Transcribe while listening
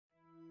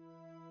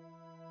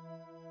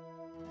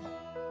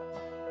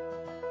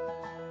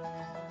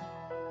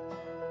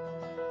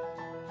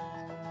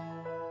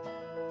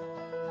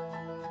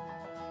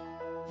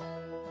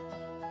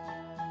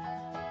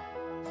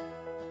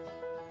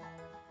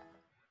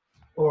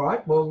All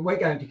right, well, we're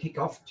going to kick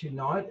off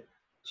tonight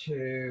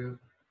to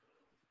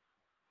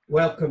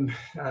welcome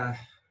the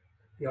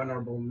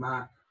Honourable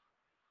Mark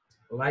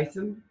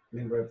Latham,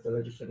 member of the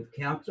Legislative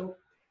Council.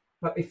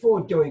 But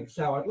before doing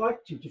so, I'd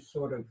like to just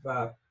sort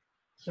of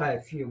say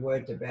a few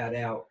words about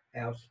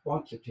our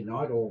sponsor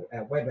tonight, or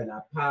our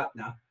webinar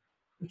partner,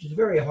 which is a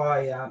very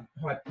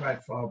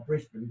high-profile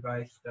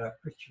Brisbane-based,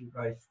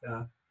 Christian-based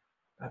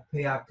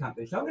PR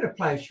company. So I'm going to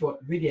play a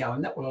short video,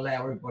 and that will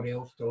allow everybody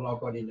else to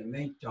log on in the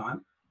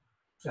meantime.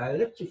 So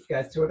let's just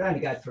go through it. Only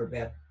go for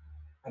about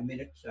a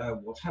minute, so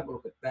we'll have a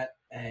look at that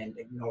and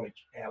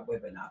acknowledge our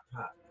webinar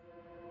partner.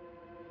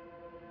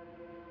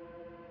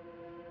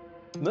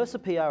 Mercer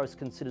PR is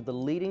considered the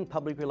leading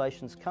public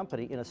relations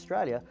company in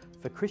Australia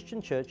for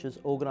Christian churches,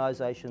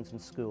 organisations and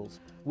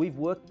schools. We've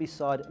worked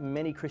beside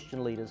many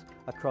Christian leaders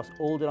across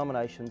all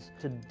denominations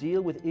to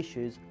deal with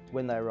issues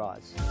when they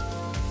arise.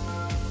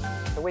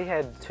 So we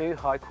had 2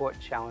 High Court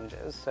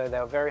challenges, so they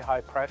were very high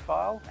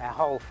profile. Our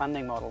whole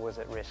funding model was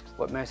at risk.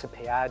 What Mercer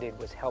PR did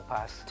was help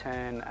us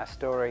turn a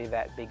story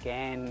that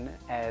began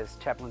as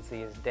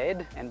chaplaincy is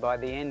dead, and by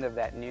the end of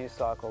that news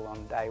cycle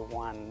on day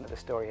 1, the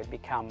story had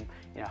become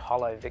a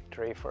hollow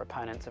victory for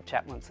opponents of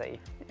chaplaincy.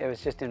 It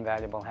was just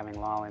invaluable having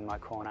Lyle in my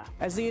corner.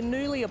 As the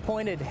newly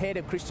appointed head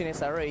of Christian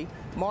SRE,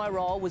 my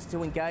role was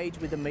to engage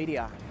with the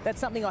media. That's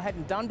something I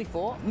hadn't done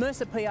before.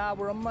 Mercer PR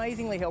were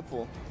amazingly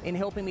helpful in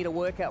helping me to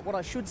work out what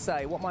I should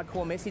say, what my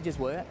core messages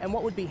were, and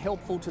what would be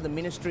helpful to the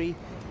ministry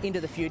into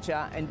the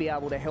future and be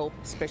able to help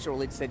special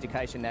religious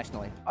education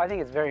nationally. I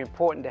think it's very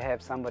important to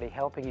have somebody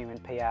helping you in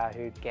PR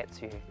who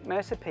gets you.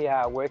 Mercer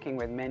PR working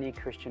with many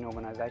Christian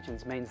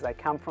organisations means they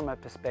come from a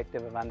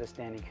perspective of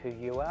understanding who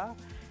you are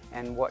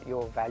and what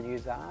your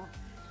values are.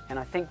 And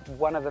I think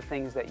one of the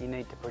things that you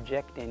need to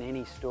project in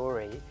any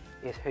story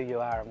is who you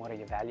are and what are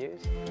your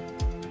values.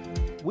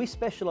 We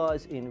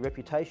specialise in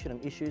reputation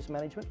and issues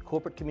management,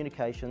 corporate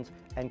communications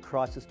and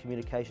crisis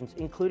communications,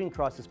 including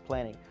crisis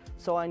planning.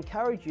 So I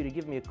encourage you to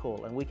give me a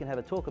call and we can have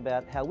a talk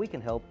about how we can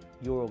help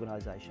your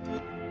organisation.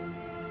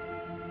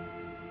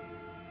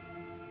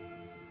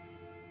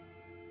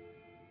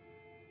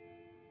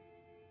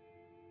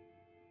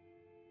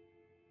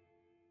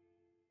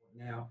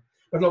 Now,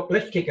 but look,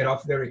 let's kick it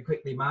off very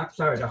quickly, Mark.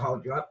 Sorry to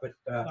hold you up, but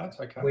that's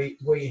okay.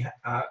 we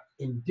are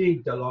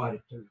indeed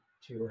delighted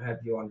to have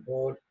you on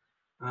board.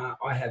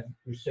 I have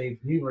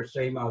received numerous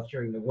emails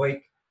during the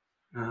week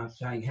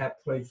saying how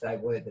pleased they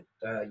were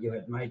that you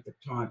had made the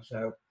time.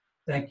 So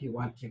thank you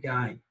once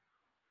again.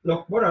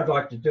 Look, what I'd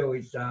like to do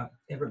is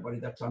everybody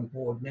that's on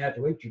board now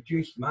to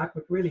introduce Mark,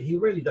 but really he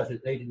really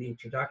doesn't need an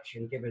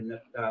introduction given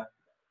that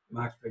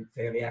Mark's been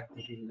fairly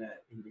active in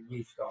the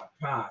years gone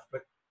past.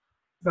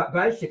 But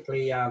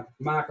basically,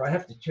 Mark, I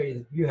have to tell you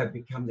that you have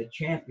become the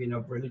champion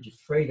of religious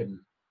freedom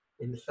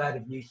in the state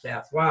of New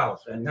South Wales,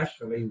 and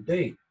nationally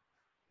indeed.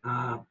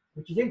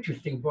 Which is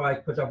interesting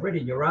because I've read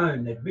in your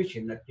own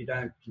admission that you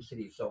don't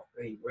consider yourself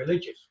being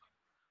religious.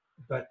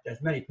 But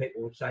as many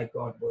people would say,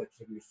 God works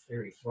in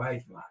mysterious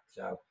ways, Mark.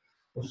 So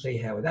we'll see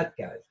how that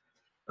goes.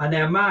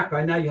 Now, Mark,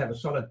 I know you have a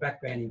solid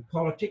background in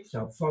politics.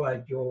 I've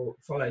followed your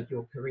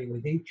career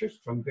with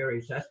interest from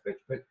various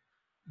aspects, but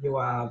you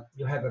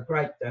have a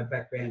great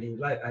background in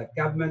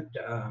government.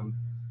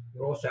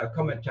 You're also a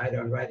commentator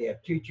on Radio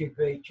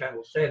 2GB,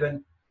 Channel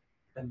 7,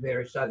 and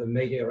various other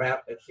media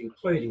outlets,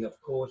 including, of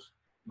course,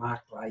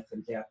 Mark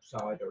Latham's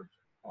Outsider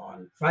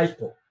on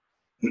Facebook.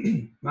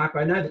 Mark,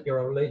 I know that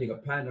you're a leading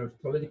opponent of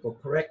political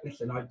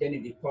correctness and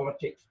identity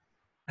politics,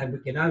 and we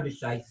can only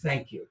say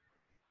thank you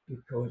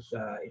because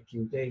it's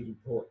indeed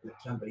important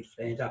that somebody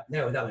stands up.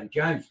 Now with Alan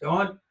Jones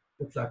gone,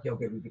 looks like you're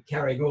going to be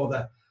carrying all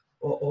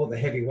the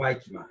heavy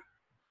weights, Mark.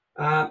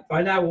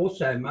 I know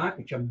also, Mark,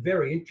 which I'm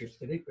very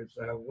interested in because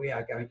we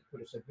are going to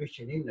put a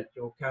submission in that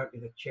you're currently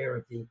the chair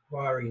of the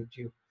inquiry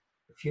into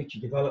the future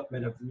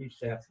development of the New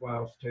South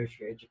Wales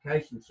tertiary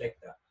education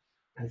sector.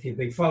 And if you've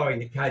been following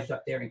the case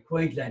up there in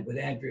Queensland with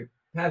Andrew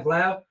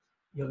Pavlau,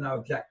 you'll know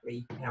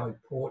exactly how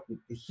important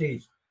this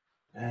is.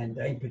 And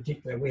in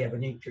particular, we have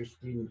an interest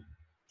in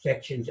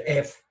sections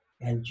F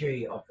and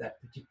G of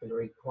that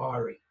particular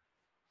inquiry.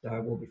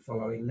 So we'll be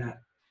following that.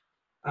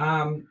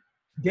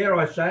 Dare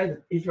I say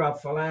that Israel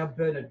Folau,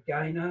 Bernard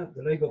Gaynor,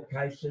 the legal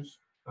cases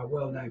are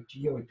well known to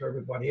you and to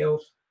everybody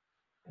else.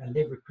 And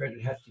every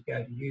credit has to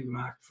go to you,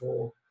 Mark,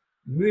 for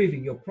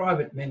moving your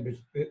private members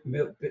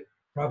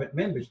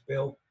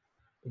bill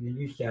in the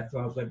New South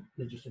Wales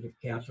Legislative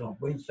Council on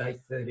Wednesday,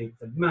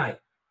 13th of May,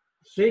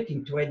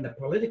 seeking to end the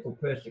political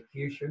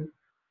persecution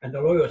and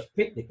the lawyer's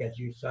picnic, as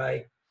you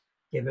say,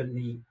 given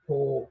the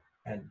poor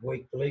and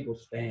weak legal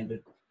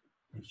standard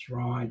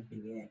enshrined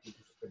in the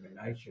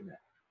Anti-Discrimination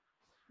Act.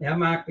 Now,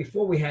 Mark,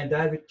 before we hand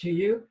over to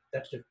you,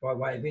 that's just by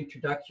way of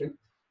introduction,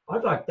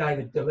 I'd like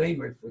David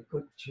DeLima, if we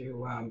could,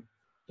 to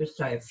just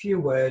say a few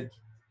words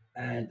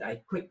and a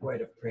quick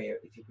word of prayer,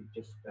 if you could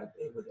just bear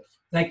with us.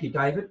 Thank you,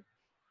 David.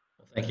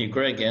 Thank you,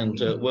 Greg, and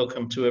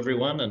welcome to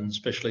everyone, and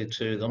especially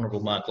to the Honourable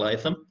Mark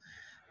Latham.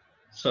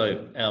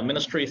 So, our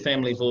ministry,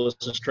 Family Voice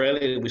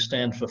Australia, we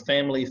stand for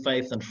family,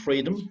 faith and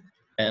freedom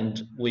And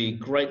we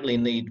greatly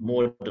need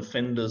more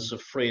defenders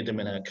of freedom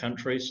in our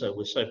country. So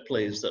we're so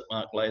pleased that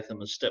Mark Latham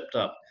has stepped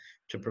up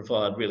to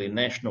provide really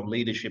national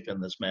leadership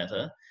in this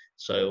matter.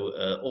 So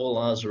all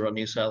eyes are on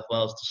New South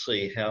Wales to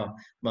see how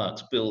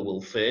Mark's bill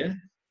will fare.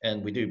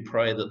 And we do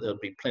pray that there'll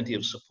be plenty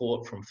of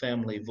support from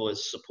FamilyVoice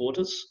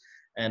supporters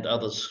and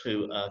others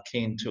who are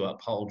keen to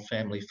uphold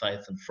family,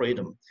 faith and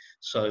freedom.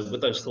 So with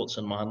those thoughts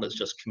in mind, let's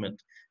just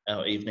commit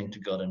our evening to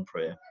God in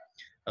prayer.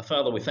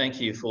 Father, we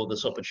thank you for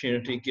this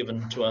opportunity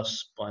given to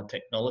us by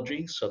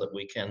technology so that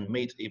we can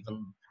meet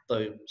even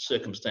though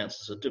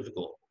circumstances are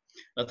difficult.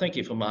 I thank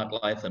you for Mark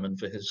Latham and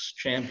for his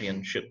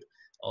championship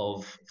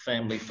of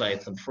family,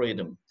 faith and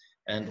freedom,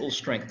 and all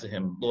strength to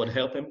him. Lord,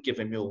 help him, give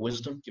him your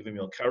wisdom, give him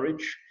your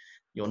courage,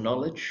 your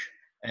knowledge,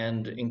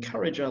 and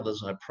encourage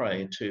others, I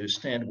pray, to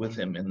stand with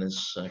him in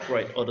this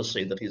great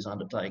odyssey that he's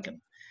undertaken.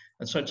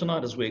 And so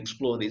tonight, as we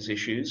explore these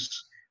issues,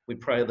 we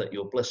pray that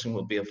your blessing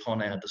will be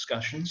upon our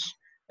discussions,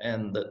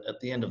 and that at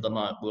the end of the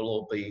night, we'll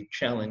all be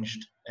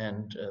challenged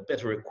and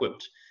better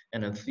equipped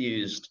and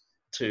enthused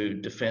to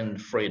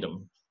defend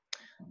freedom.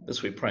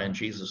 This we pray in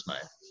Jesus' name.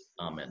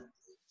 Amen.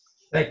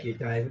 Thank you,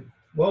 David.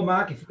 Well,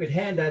 Mark, if we could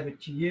hand over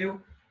to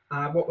you,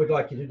 what we'd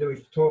like you to do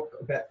is talk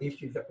about the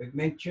issues that we've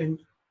mentioned,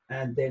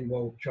 and then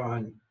we'll try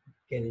and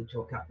get into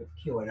a couple of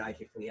Q&As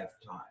if we have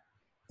time.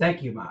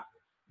 Thank you, Mark.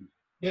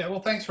 Yeah, well,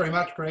 thanks very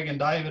much, Greg and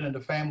David, and to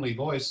Family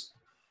Voice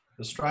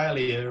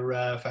Australia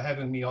for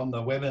having me on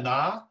the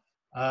webinar.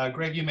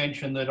 Greg, you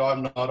mentioned that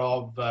I'm not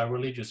of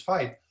religious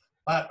faith,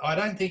 but I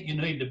don't think you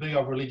need to be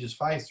of religious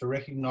faith to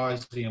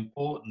recognise the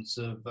importance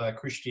of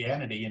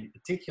Christianity in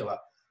particular,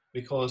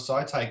 because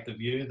I take the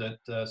view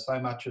that so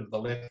much of the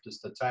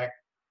leftist attack,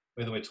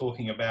 whether we're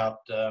talking about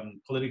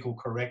political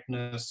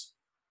correctness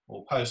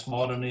or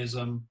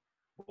postmodernism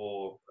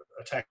or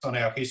attacks on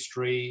our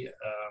history,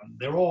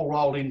 they're all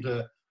rolled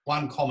into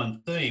one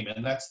common theme,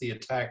 and that's the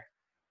attack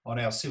on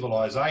our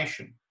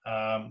civilization.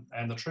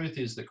 And the truth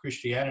is that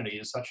Christianity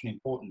is such an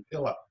important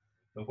pillar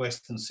of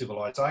Western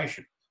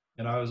civilization.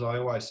 You know, as I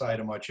always say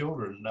to my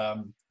children,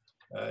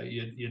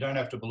 you don't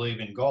have to believe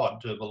in God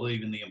to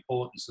believe in the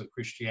importance of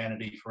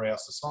Christianity for our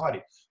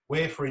society.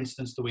 Where, for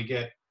instance, do we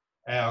get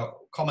our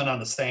common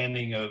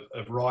understanding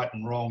of right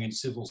and wrong in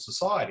civil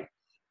society?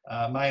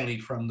 Mainly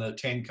from the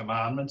Ten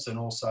Commandments and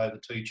also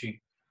the teaching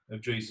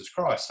of Jesus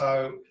Christ.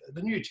 So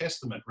the New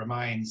Testament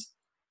remains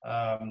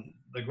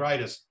the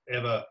greatest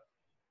ever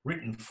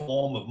written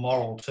form of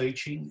moral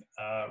teaching,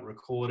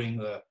 recording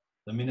the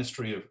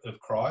ministry of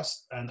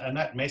Christ, and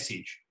that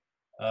message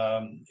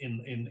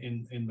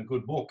in the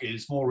good book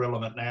is more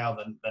relevant now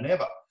than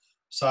ever.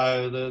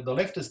 So the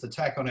leftist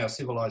attack on our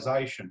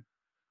civilization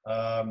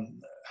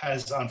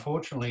has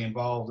unfortunately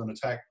involved an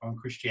attack on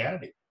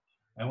Christianity.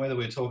 And whether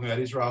we're talking about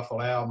Israel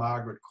Folau,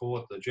 Margaret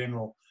Court, the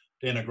general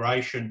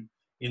denigration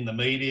in the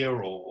media,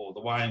 or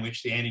the way in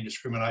which the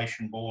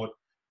Anti-Discrimination Board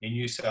in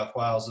New South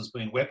Wales has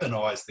been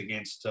weaponised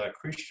against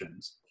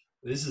Christians,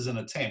 this is an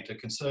attempt, a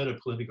concerted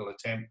political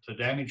attempt to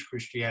damage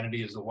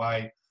Christianity as a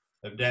way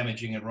of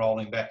damaging and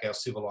rolling back our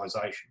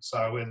civilization.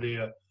 So whether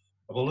you're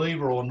a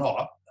believer or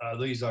not,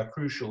 these are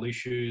crucial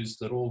issues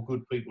that all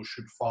good people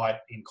should fight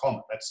in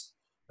common.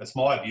 That's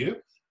my view,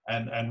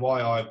 and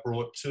why I've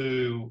brought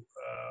two,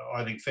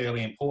 I think,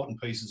 fairly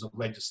important pieces of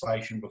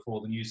legislation before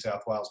the New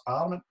South Wales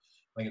Parliament.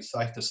 I think it's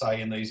safe to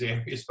say in these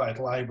areas both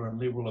Labor and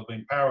Liberal have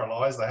been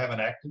paralysed. They haven't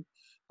acted.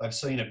 They've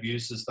seen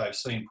abuses, they've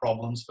seen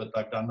problems, but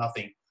they've done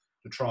nothing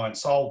to try and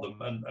solve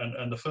them.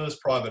 And the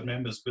first private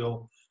members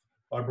bill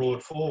I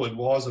brought forward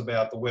was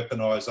about the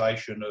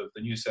weaponisation of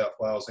the New South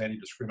Wales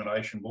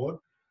Anti-Discrimination Board.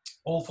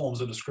 All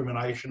forms of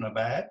discrimination are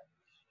bad,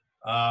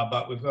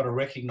 but we've got to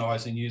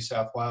recognise in New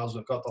South Wales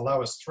we've got the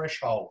lowest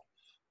threshold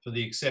for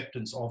the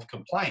acceptance of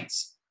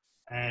complaints.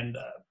 And,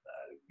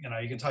 you know,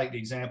 you can take the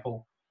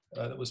example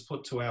that was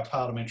put to our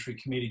parliamentary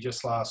committee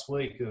just last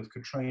week of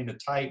Katrina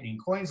Tate in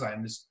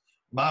Queensland. This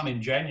mum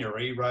in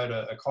January wrote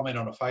a comment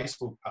on a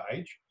Facebook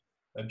page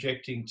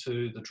objecting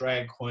to the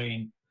drag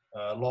queen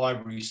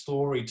library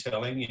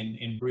storytelling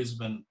in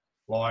Brisbane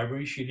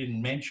Library. She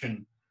didn't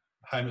mention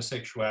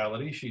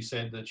homosexuality. She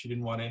said that she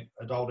didn't want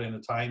adult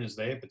entertainers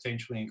there,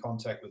 potentially in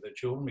contact with their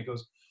children,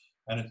 because,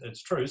 and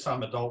it's true,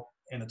 some adult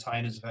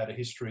entertainers have had a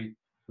history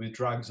with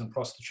drugs and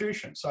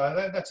prostitution.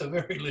 So that's a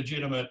very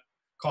legitimate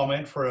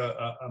comment for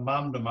a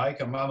mum to make,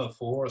 a mum of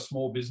four, a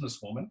small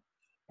businesswoman.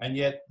 And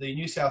yet the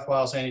New South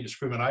Wales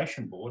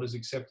Anti-Discrimination Board has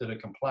accepted a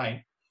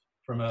complaint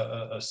from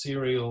a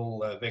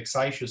serial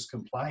vexatious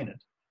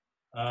complainant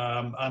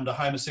under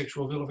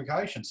homosexual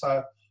vilification.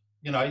 So,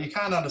 you know, you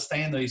can't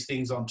understand these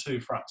things on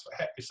two fronts.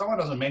 If someone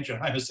doesn't mention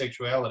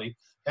homosexuality,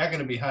 how can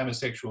it be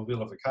homosexual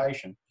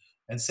vilification?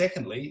 And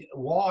secondly,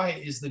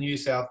 why is the New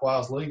South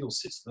Wales legal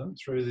system,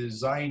 through the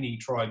zany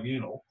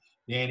tribunal,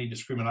 the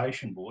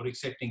Anti-Discrimination Board,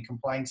 accepting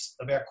complaints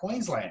about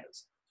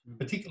Queenslanders,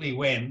 particularly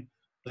when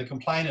the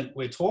complainant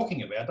we're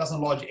talking about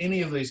doesn't lodge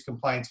any of these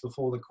complaints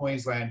before the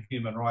Queensland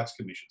Human Rights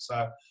Commission?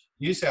 So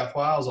New South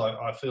Wales,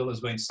 I feel,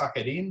 has been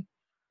suckered in.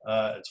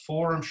 It's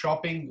forum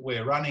shopping.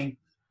 We're running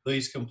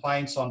these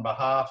complaints on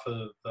behalf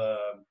of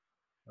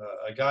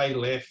a gay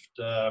left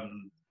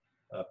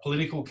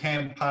political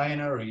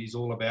campaigner. He's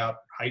all about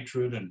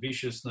hatred and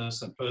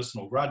viciousness and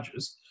personal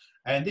grudges.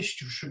 And this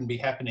shouldn't be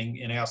happening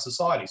in our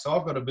society. So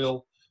I've got a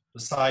bill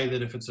to say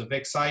that if it's a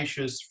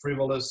vexatious,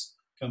 frivolous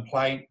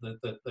complaint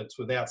that's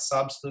without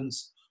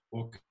substance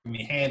or can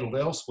be handled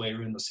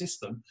elsewhere in the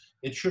system,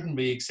 it shouldn't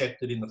be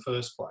accepted in the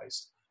first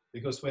place.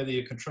 Because whether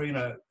you're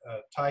Katrina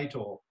Tate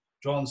or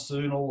John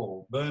Soonall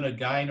or Bernard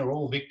Gaynor are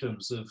all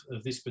victims of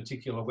this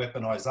particular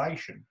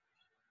weaponisation,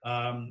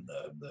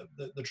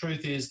 the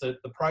truth is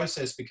that the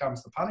process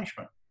becomes the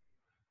punishment.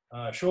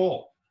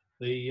 Sure,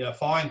 the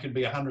fine could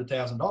be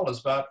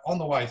 $100,000, but on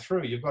the way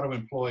through, you've got to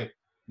employ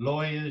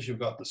lawyers, you've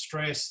got the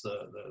stress,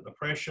 the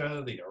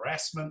pressure, the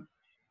harassment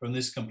from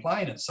this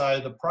complainant. So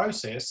the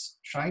process,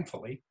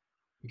 shamefully,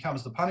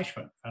 becomes the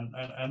punishment,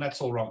 and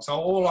that's all wrong. So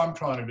all I'm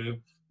trying to do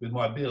with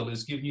my bill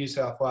is give New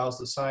South Wales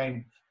the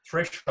same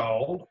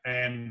threshold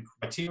and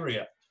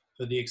criteria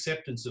for the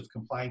acceptance of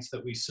complaints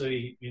that we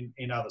see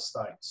in other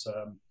states.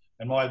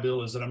 And my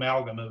bill is an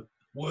amalgam of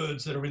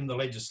words that are in the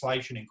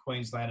legislation in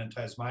Queensland and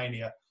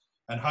Tasmania,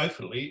 and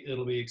hopefully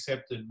it'll be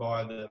accepted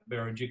by the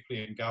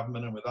Berejiklian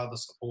government, and with other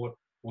support,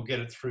 we'll get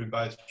it through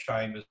both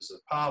chambers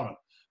of Parliament.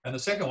 And the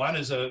second one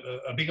is a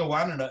bigger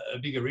one and a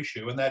bigger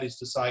issue, and that is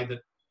to say that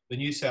the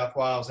New South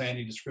Wales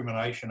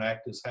Anti-Discrimination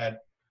Act has had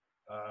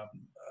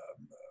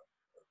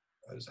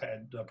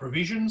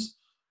provisions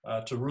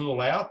to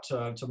rule out,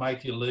 to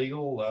make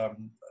illegal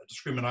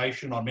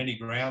discrimination on many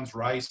grounds: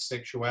 race,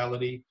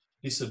 sexuality,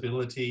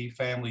 disability,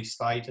 family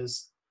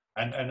status,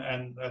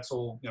 and that's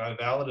all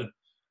valid and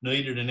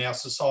needed in our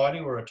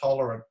society. We're a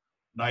tolerant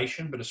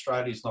nation, but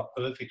Australia's not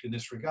perfect in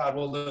this regard.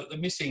 Well, the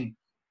missing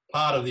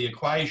part of the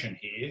equation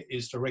here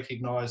is to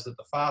recognise that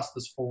the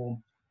fastest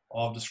form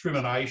of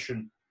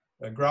discrimination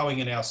growing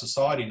in our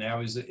society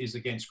now is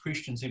against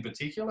Christians in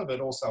particular,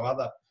 but also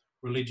other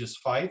religious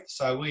faiths.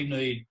 So we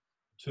need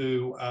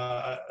to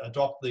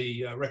adopt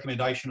the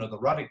recommendation of the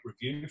Ruddock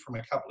Review from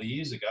a couple of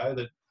years ago,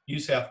 that New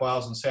South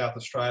Wales and South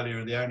Australia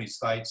are the only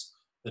states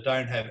that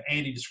don't have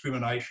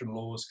anti-discrimination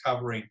laws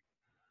covering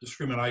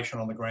discrimination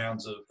on the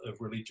grounds of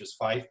religious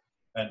faith,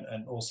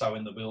 and also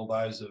in the bill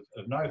those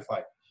of no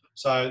faith.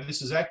 So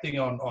this is acting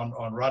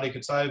on Ruddock.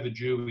 It's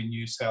overdue in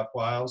New South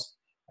Wales,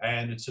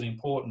 and it's an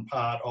important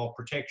part of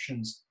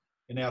protections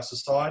in our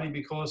society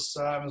because,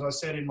 as I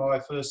said in my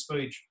first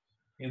speech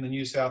in the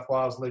New South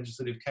Wales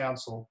Legislative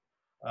Council,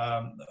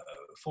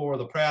 four of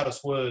the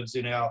proudest words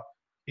in our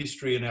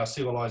history and our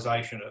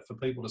civilisation are for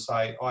people to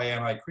say, "I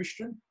am a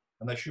Christian,"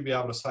 and they should be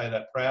able to say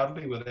that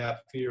proudly without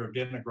fear of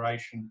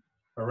denigration,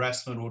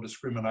 harassment or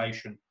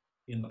discrimination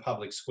in the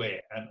public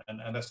square.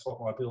 And that's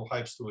what my bill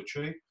hopes to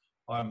achieve.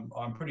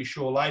 I'm pretty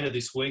sure later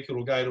this week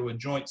it'll go to a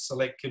joint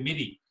select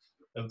committee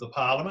of the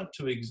Parliament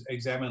to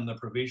examine the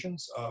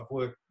provisions. I've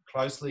worked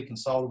closely,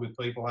 consulted with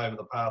people over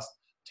the past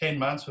 10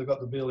 months. We've got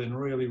the bill in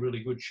really,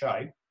 really good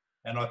shape,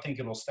 and I think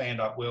it'll stand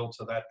up well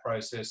to that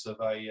process of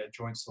a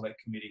joint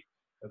select committee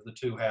of the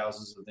two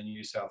houses of the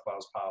New South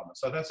Wales Parliament.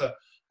 So that's a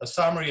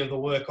summary of the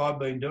work I've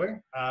been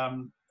doing.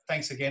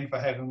 Thanks again for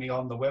having me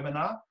on the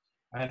webinar,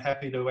 and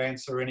happy to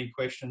answer any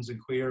questions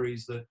and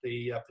queries that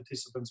the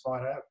participants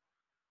might have.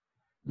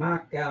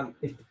 Mark,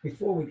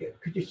 before we get,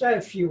 could you say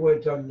a few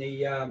words on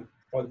the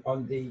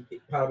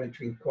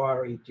parliamentary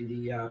inquiry into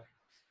the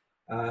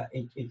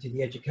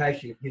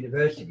education at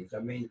universities? I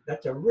mean,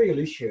 that's a real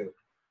issue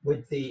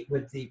with the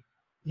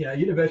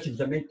universities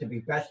are meant to be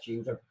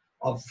bastions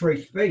of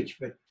free speech,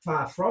 but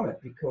far from it,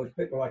 because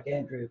people like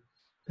Andrew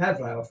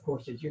Pavlow, of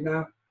course, as you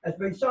know, has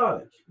been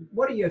silenced.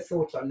 What are your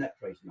thoughts on that,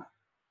 please, Mark?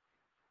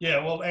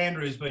 Yeah, well,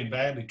 Andrew's been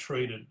badly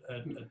treated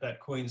at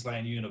that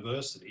Queensland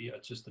University.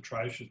 It's just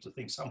atrocious to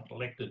think someone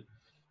elected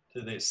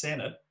to their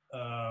Senate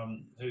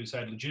who's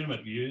had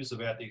legitimate views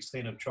about the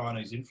extent of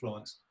Chinese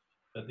influence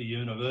at the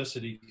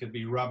university could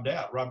be rubbed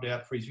out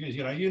for his views.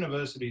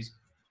 Universities,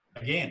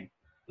 again,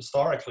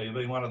 historically have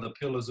been one of the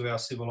pillars of our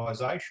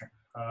civilisation,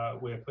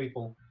 where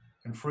people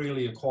can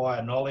freely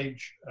acquire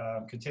knowledge,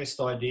 contest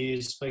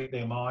ideas, speak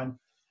their mind.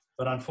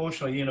 But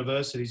unfortunately,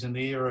 universities in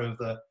the era of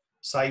the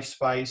safe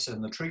space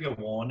and the trigger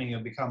warning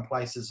have become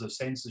places of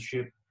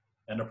censorship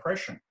and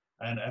oppression.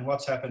 And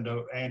what's happened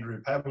to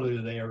Andrew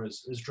Pavlow there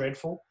is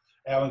dreadful.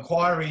 Our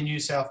inquiry in New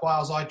South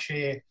Wales, I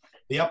chair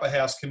the Upper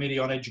House Committee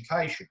on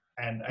Education.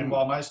 And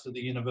while most of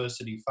the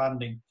university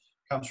funding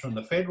comes from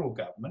the federal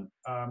government,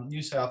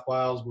 New South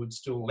Wales would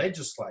still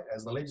legislate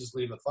as the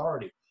legislative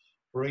authority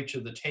for each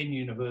of the 10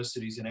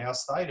 universities in our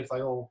state.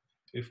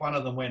 If one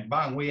of them went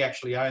bung, we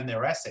actually own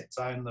their assets,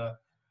 own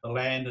the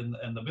land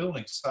and the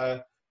buildings.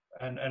 So,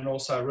 and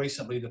also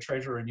recently the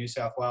Treasurer in New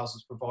South Wales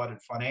has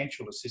provided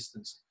financial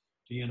assistance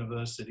to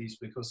universities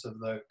because of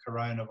the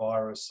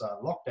coronavirus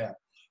lockdown.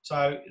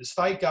 So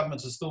state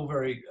governments are still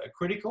very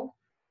critical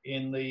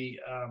in the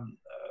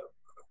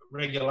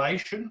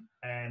regulation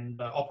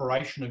and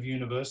operation of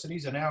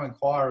universities, and our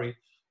inquiry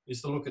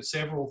is to look at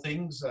several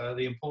things: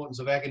 the importance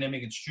of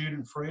academic and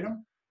student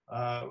freedom,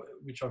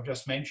 which I've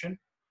just mentioned.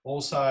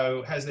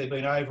 Also, has there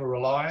been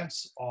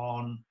over-reliance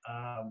on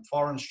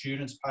foreign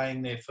students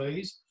paying their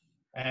fees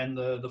And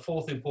the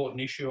fourth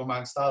important issue,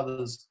 amongst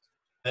others,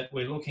 that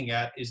we're looking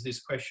at is this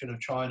question of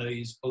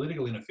Chinese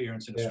political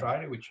interference in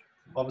Australia, which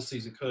obviously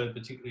has occurred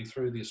particularly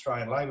through the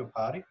Australian Labor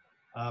Party.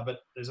 But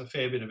there's a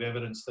fair bit of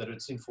evidence that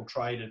it's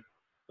infiltrated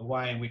the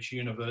way in which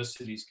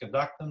universities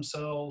conduct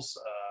themselves.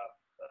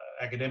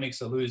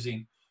 Academics are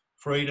losing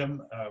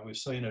freedom. We've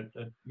seen at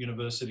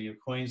University of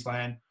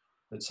Queensland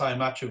that so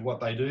much of what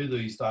they do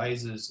these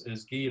days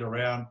is geared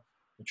around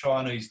the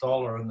Chinese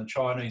dollar and the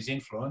Chinese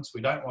influence.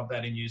 We don't want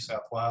that in New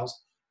South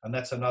Wales, and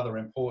that's another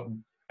important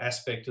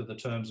aspect of the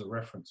terms of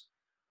reference.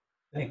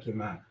 Thank you,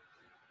 Mark.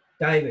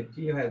 David,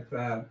 do you have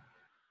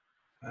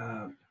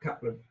a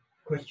couple of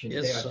questions?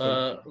 Yes,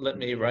 let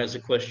me raise a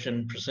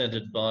question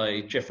presented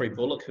by Jeffrey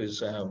Bullock,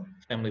 who's our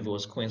Family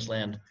Voice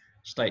Queensland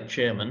State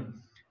Chairman.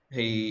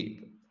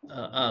 He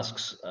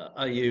asks,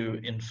 are you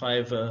in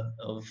favour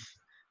of,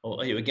 or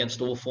are you against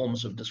all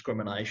forms of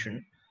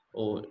discrimination,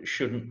 or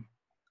shouldn't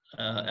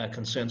our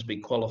concerns be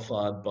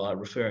qualified by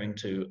referring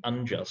to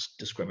unjust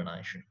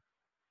discrimination?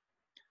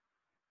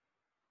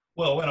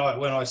 Well,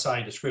 when I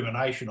say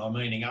discrimination, I'm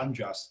meaning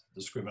unjust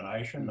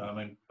discrimination. I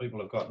mean, people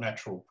have got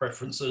natural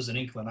preferences and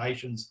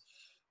inclinations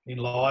in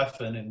life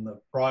and in the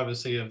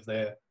privacy of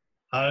their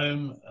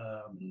home,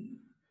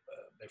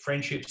 their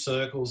friendship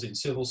circles, in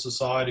civil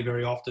society,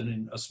 very often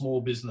in a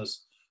small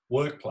business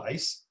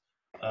workplace.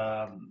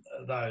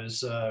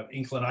 Those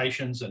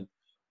inclinations and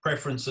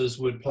preferences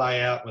would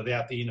play out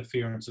without the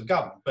interference of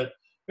government. But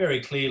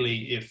very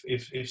clearly,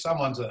 if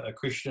someone's a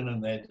Christian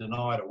and they're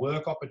denied a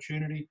work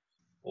opportunity,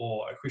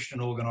 or a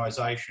Christian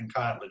organisation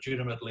can't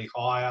legitimately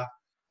hire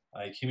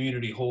a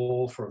community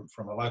hall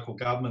from a local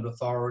government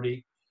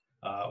authority,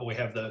 we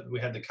have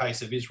the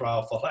case of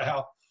Israel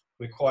Folau,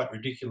 where quite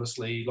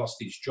ridiculously lost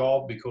his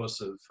job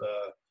because of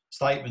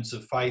statements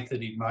of faith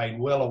that he'd made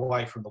well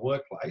away from the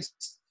workplace.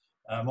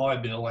 My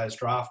bill, as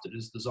drafted,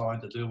 is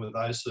designed to deal with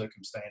those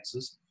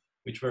circumstances,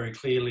 which very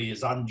clearly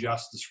is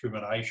unjust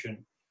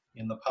discrimination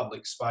in the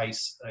public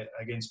space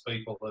against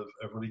people of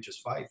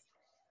religious faith.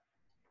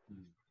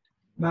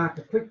 Mark,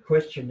 a quick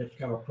question that's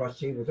come across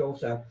here was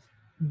also,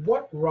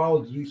 what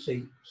role do you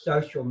see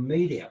social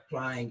media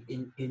playing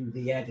in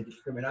the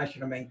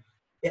anti-discrimination? I mean,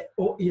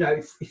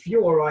 if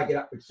you or I get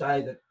up and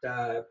say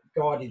that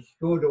God is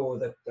good, or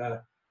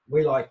that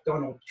we like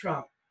Donald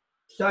Trump,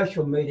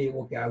 social media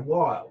will go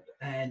wild,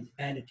 and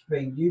it's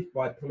being used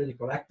by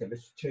political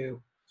activists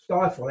to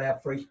stifle our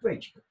free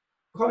speech.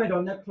 Comment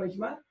on that, please,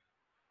 Mark.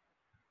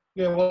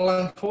 Yeah,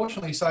 well,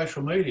 unfortunately,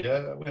 social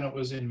media, when it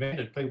was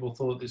invented, people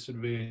thought this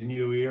would be a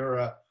new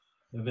era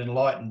of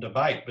enlightened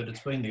debate, but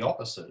it's been the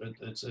opposite.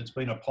 It's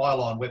been a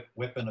pylon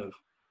weapon of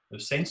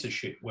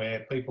censorship,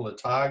 where people are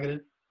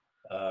targeted.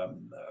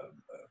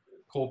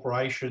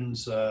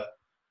 Corporations are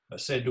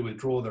said to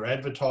withdraw their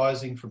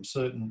advertising from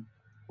certain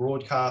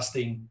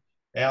broadcasting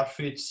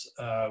outfits,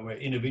 where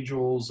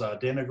individuals are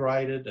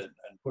denigrated and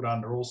put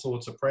under all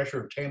sorts of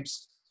pressure,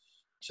 attempts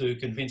to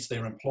convince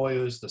their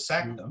employers to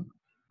sack them.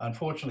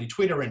 Unfortunately,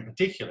 Twitter in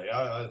particular,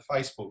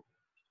 Facebook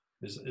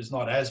is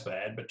not as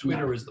bad, but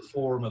Twitter is the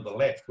forum of the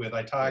left, where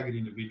they target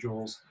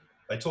individuals.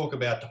 They talk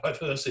about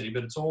diversity,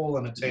 but it's all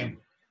an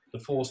attempt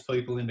to force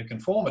people into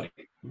conformity.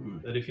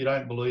 That if you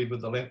don't believe in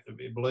the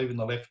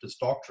leftist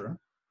doctrine,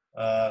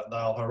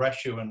 they'll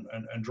harass you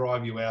and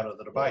drive you out of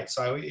the debate.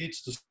 So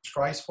it's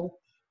disgraceful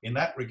in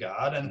that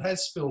regard, and it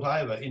has spilled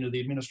over into the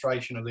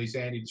administration of these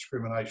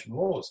anti-discrimination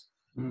laws.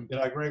 You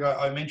know, Greg,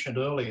 I mentioned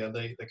earlier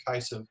the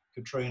case of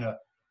Katrina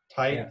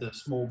Tate, the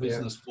small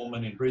business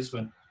woman in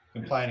Brisbane,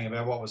 complaining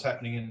about what was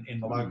happening in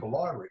the local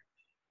library.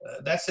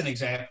 That's an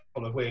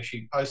example of where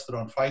she posted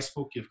on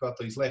Facebook. You've got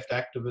these left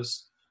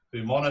activists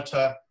who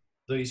monitor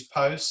these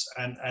posts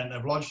and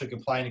have lodged a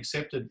complaint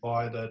accepted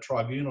by the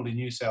tribunal in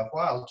New South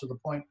Wales, to the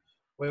point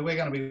where we're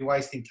going to be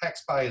wasting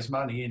taxpayers'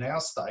 money in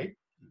our state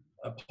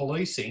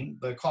policing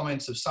the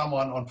comments of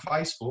someone on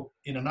Facebook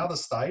in another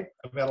state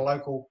about a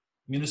local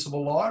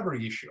municipal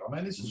library issue. I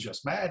mean, this is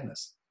just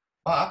madness.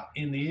 But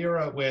in the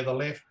era where the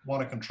left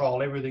want to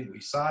control everything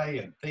we say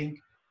and think,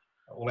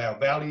 all our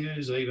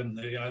values, even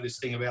this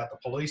thing about the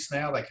police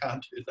now, they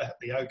can't do that,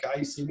 the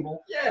OK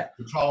symbol.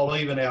 Control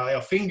even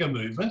our finger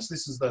movements.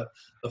 This is the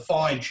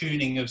fine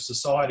tuning of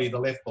society the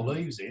left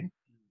believes in.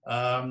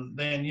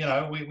 Then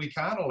we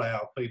can't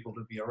allow people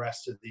to be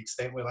harassed to the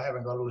extent where they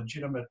haven't got a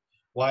legitimate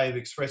way of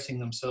expressing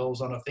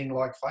themselves on a thing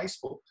like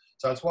Facebook.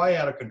 So it's way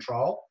out of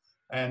control.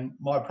 And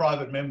my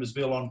private member's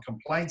bill on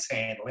complaints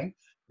handling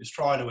is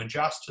trying to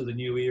adjust to the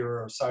new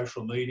era of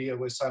social media,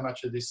 where so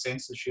much of this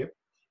censorship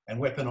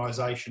and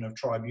weaponisation of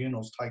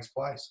tribunals takes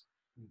place.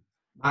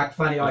 Mark,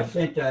 funny, I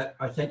sent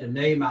an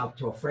email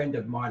to a friend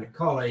of mine, a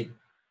colleague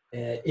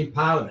in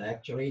Parliament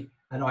actually,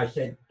 and I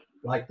said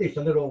like this,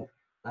 a little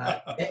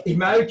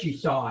emoji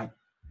sign.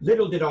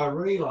 Little did I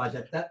realise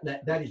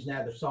that is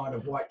now the sign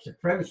of white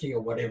supremacy or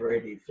whatever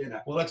it is.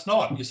 Well, it's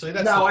not. You see,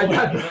 that's no, the point.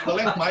 I know. The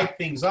left make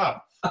things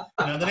up.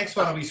 The next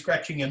one will be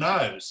scratching your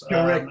nose.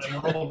 Correct.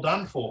 And we're all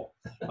done for.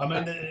 I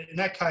mean, in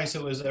that case,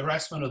 it was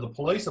harassment of the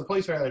police. The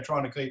police are out there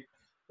trying to keep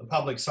the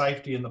public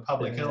safety and the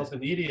public health. And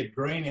the idiot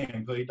Green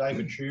MP,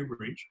 David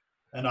Shoebridge,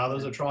 and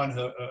others are trying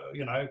to,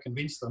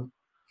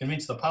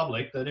 convince the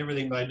public that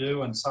everything they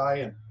do and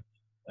say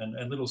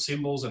and little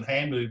symbols and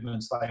hand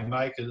movements they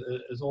make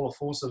is all a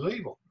force of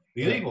evil.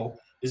 The evil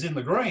is in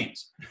the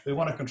Greens, who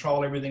want to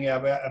control everything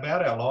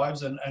about our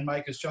lives and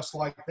make us just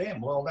like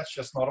them. Well, that's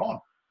just not on.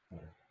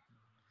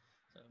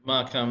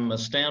 Mark, I'm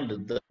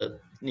astounded that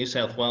New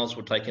South Wales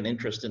would take an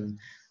interest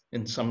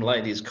in some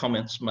lady's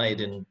comments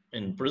made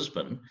in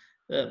Brisbane.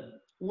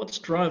 What's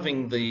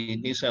driving the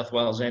New South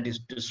Wales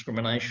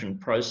anti-discrimination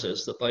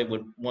process that they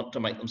would want to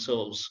make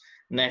themselves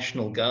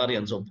national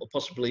guardians or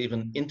possibly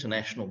even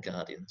international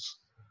guardians?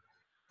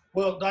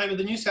 Well, David,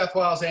 the New South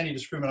Wales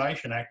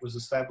Anti-Discrimination Act was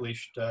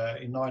established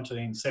in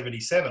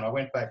 1977. I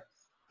went back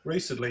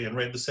recently and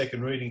read the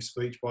second reading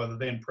speech by the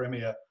then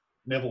Premier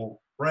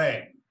Neville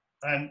Wran.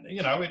 And,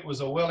 it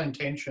was a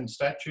well-intentioned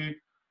statute.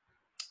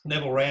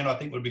 Neville Wran, I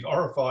think, would be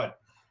horrified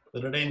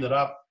that it ended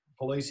up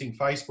policing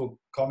Facebook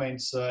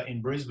comments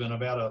in Brisbane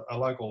about a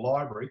local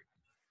library.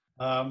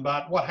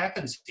 But what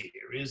happens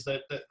here is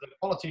that the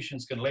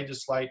politicians can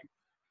legislate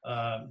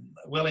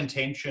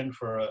well-intentioned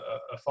for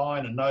a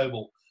fine and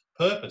noble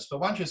purpose. But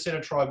once you set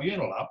a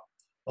tribunal up,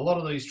 a lot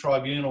of these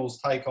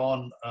tribunals take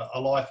on a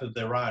life of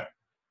their own.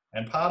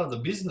 And part of the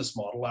business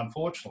model,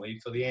 unfortunately,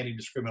 for the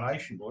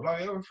Anti-Discrimination Board,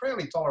 we're a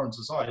fairly tolerant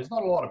society. There's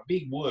not a lot of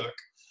big work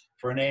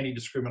for an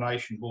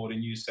Anti-Discrimination Board in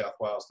New South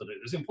Wales to do.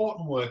 There's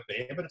important work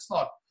there, but it's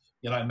not,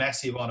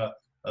 massive on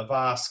a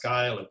vast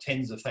scale of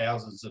tens of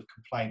thousands of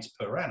complaints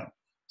per annum.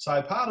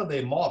 So part of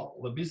their model,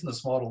 the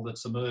business model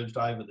that's emerged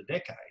over the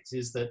decades,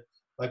 is that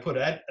they put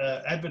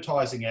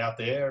advertising out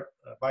there,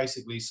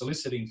 basically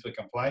soliciting for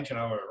complaints.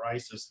 We're a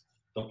racist,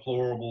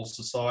 deplorable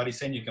society.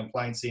 Send your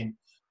complaints in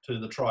to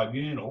the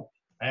tribunal,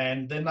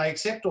 and then they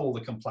accept all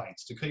the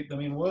complaints to keep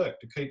them in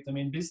work, to keep them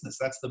in business.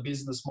 That's the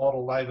business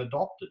model they've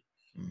adopted.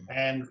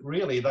 And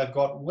really, they've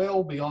got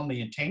well beyond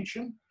the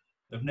intention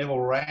of Neville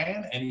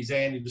Wran and his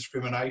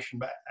Anti-Discrimination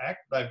Act.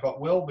 They've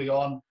got well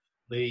beyond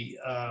the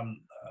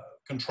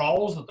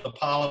controls that the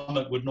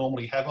Parliament would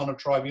normally have on a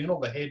tribunal.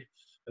 The head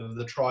of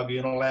the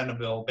tribunal,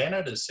 Annabel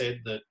Bennett, has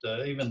said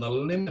that even the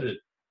limited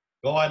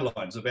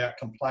guidelines about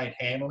complaint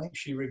handling,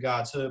 she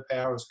regards her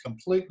power as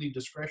completely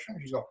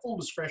discretionary. She's got full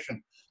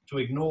discretion to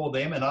ignore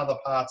them and other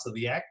parts of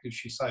the Act if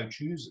she so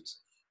chooses.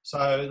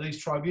 So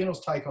these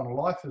tribunals take on a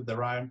life of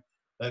their own.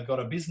 They've got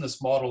a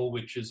business model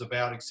which is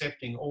about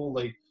accepting all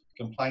the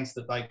complaints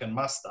that they can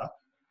muster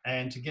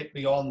and to get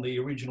beyond the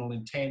original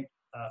intent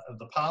of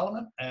the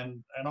Parliament.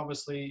 And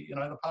obviously,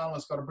 the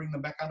Parliament's got to bring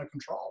them back under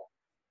control.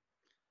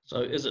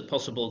 So is it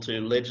possible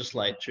to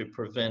legislate to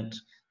prevent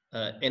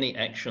any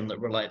action that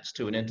relates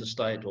to an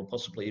interstate or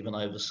possibly even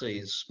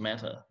overseas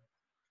matter?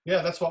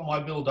 Yeah, that's what my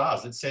bill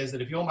does. It says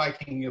that if you're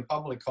making your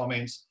public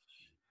comments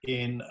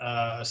in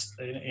a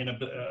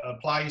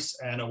place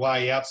and a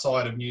way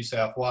outside of New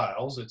South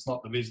Wales, it's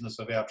not the business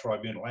of our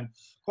tribunal. And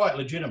quite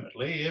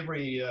legitimately,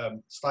 every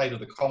state of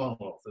the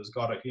Commonwealth has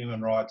got a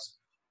human rights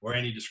or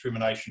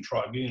anti-discrimination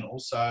tribunal.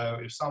 So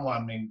if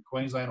someone in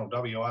Queensland or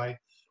WA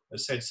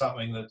has said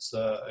something that's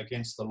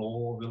against the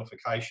law,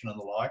 vilification and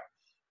the like,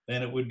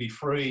 then it would be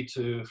free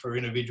for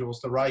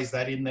individuals to raise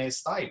that in their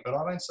state. But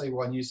I don't see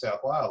why New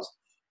South Wales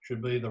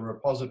should be the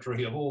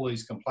repository of all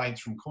these complaints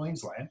from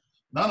Queensland.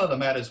 None of the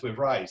matters we've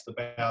raised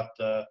about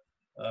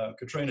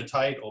Katrina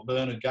Tate or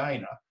Bernard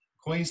Gaynor,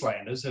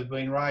 Queenslanders, have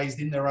been raised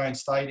in their own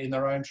state, in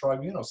their own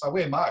tribunal. So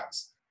we're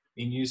mugs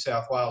in New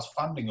South Wales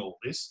funding all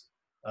this.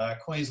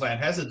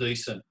 Queensland has a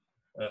decent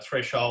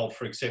threshold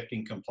for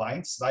accepting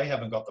complaints. They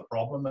haven't got the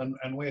problem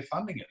and we're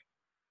funding it.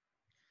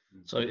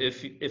 So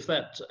if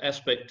that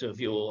aspect of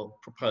your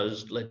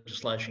proposed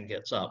legislation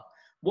gets up,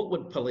 what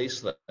would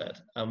police that?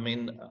 I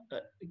mean,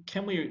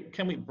 can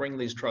we bring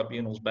these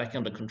tribunals back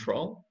under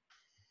control?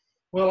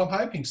 Well, I'm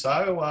hoping so.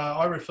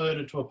 I referred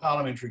it to a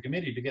parliamentary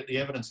committee to get the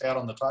evidence out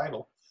on the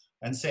table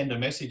and send a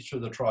message to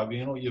the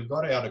tribunal. You've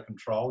got out of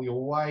control. You're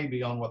way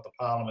beyond what the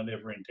Parliament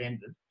ever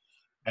intended.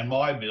 And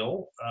my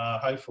bill,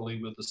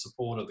 hopefully with the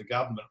support of the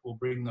government, will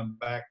bring them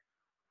back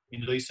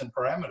in decent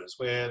parameters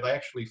where they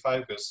actually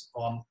focus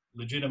on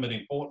legitimate,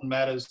 important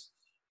matters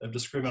of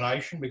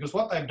discrimination. Because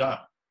what they've done,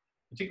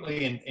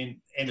 particularly in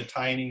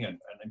entertaining and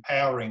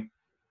empowering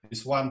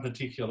this one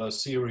particular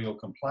serial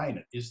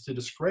complainant, is to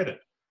discredit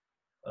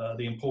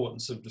the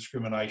importance of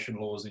discrimination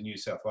laws in New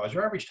South Wales.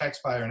 Your average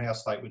taxpayer in our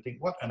state would think,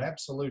 what an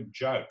absolute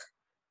joke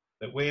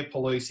that we're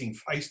policing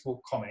Facebook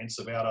comments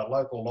about a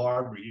local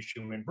library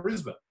issue in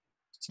Brisbane.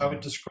 So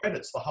it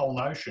discredits the whole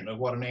notion of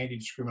what an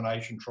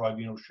anti-discrimination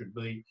tribunal should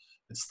be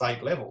at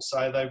state level.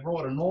 So they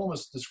brought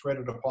enormous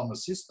discredit upon the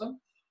system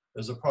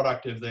as a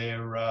product of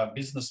their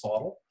business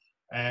model.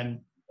 And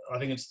I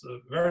think it's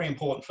very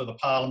important for the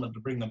Parliament to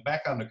bring them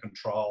back under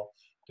control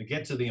to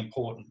get to the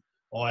important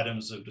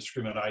items of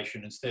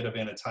discrimination instead of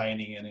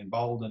entertaining and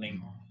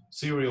emboldening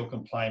serial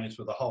complainants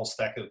with a whole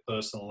stack of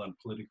personal and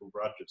political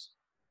grudges.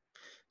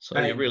 So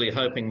you're really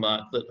hoping,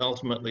 Mark, that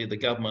ultimately the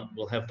government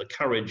will have the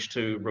courage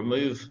to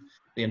remove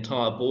the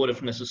entire board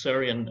if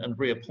necessary and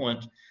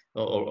reappoint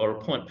or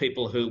appoint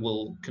people who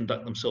will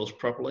conduct themselves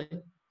properly?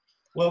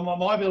 Well,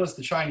 my bill is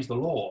to change the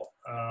law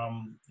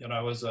you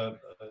know, as a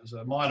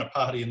minor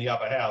party in the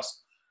upper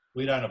house,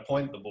 we don't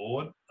appoint the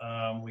board.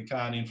 We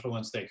can't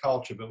influence their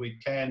culture, but we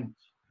can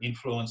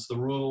influence the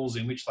rules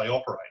in which they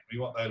operate. We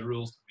want those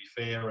rules to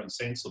be fair and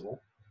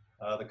sensible.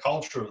 The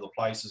culture of the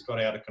place has got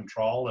out of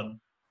control, and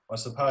I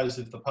suppose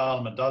if the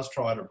Parliament does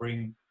try to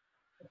bring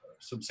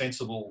some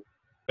sensible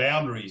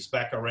boundaries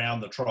back around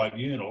the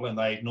tribunal and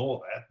they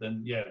ignore that,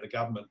 then yeah, the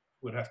government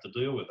would have to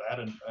deal with that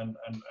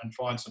and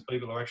find some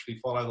people who actually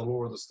follow the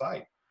law of the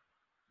state.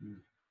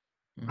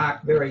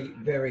 Mark, very,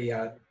 very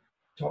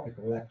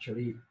topical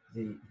actually,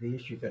 the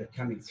issues that are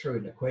coming through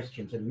in the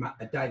questions, and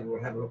David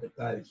will have a look at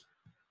those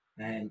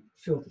and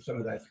filter some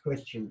of those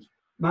questions.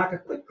 Mark, a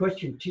quick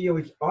question to you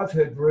is, I've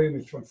heard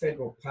rumours from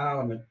federal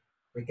Parliament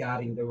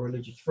regarding the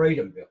Religious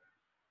Freedom Bill.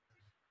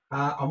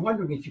 I'm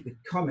wondering if you could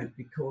comment,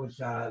 because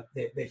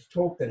there's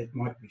talk that it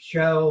might be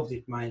shelved,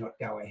 it may not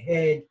go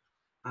ahead,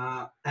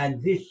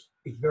 and this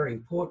is very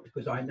important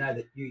because I know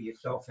that you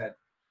yourself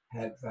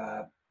have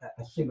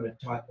a similar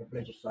type of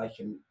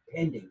legislation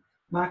pending.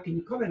 Mark, can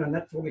you comment on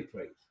that for me,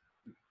 please?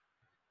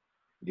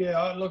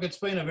 Yeah, look, it's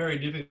been a very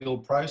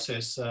difficult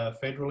process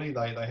federally.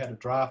 They had a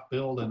draft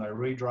bill, then they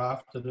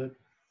redrafted it.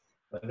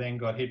 They then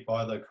got hit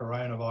by the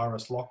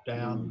coronavirus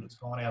lockdown. It's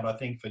gone out, I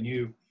think, for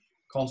new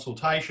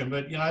consultation.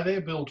 But, you know,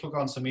 their bill took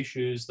on some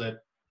issues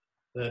that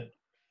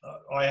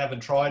I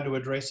haven't tried to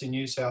address in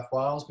New South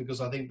Wales because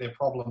I think they're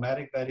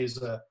problematic. That is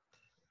a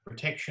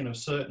protection of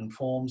certain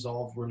forms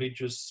of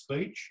religious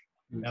speech.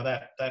 Now,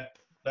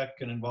 that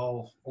can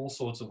involve all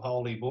sorts of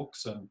holy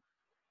books and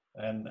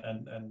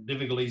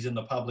difficulties in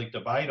the public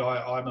debate.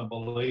 I'm a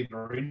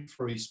believer in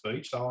free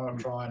speech, so I'm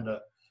trying to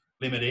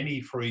limit any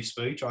free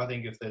speech. I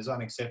think if there's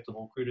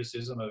unacceptable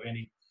criticism of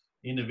any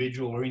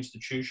individual or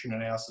institution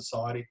in our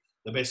society,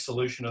 the best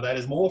solution to that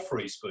is more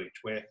free speech,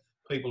 where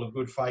people of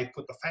good faith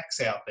put the facts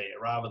out there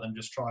rather than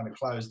just trying to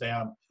close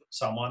down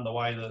someone the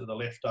way the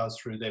left does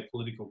through their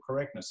political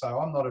correctness. So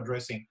I'm not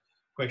addressing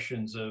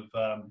questions of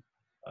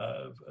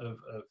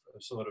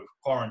sort of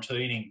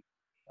quarantining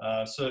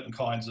certain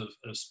kinds of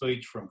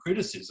speech from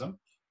criticism.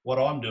 What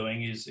I'm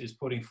doing is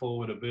putting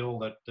forward a bill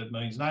that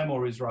means no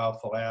more Israel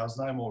Follows,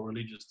 no more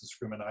religious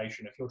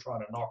discrimination. If you're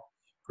trying to knock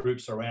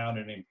groups around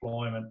in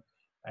employment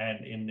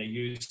and in the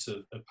use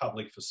of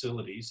public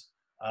facilities,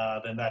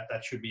 then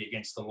that should be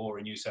against the law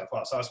in New South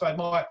Wales. So I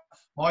suppose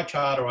my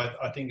charter,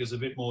 I think, is a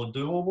bit more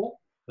doable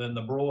than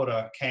the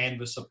broader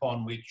canvas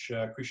upon which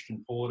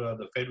Christian Porter,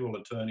 the Federal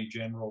Attorney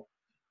General,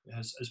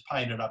 has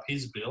painted up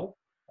his bill.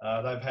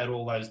 They've had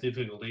all those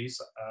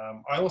difficulties.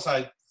 I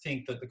also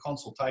think that the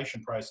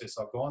consultation process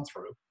I've gone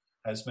through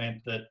has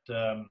meant that,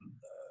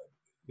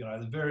 you know,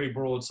 the very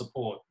broad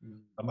support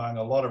among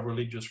a lot of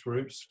religious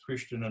groups,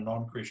 Christian and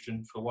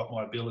non-Christian, for what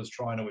my bill is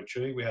trying to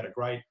achieve. We had a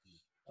great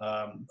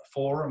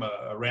forum,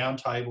 a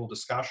roundtable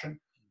discussion.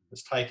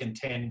 It's taken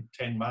 10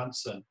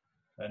 months,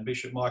 and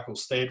Bishop Michael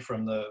Stead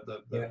from the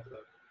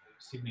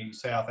Sydney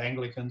South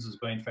Anglicans has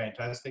been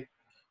fantastic.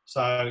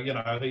 So, you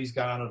know, he's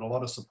garnered a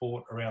lot of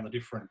support around the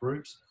different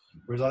groups.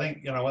 Whereas I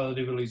think, you know, one of the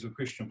difficulties with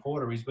Christian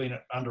Porter, he's been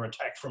under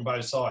attack from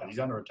both sides. He's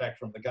under attack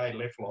from the gay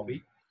left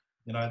lobby,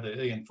 you know,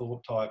 the Ian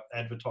Thorpe type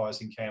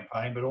advertising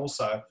campaign, but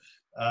also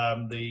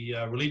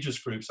the religious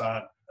groups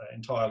aren't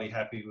entirely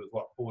happy with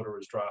what Porter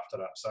has drafted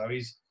up. So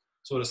he's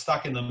sort of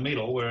stuck in the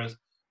middle, whereas,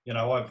 you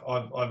know,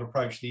 I've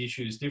approached the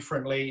issues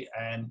differently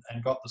and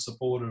got the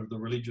support of the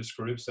religious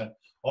groups. And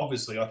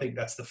obviously I think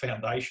that's the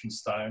foundation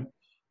stone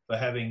for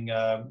having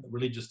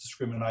religious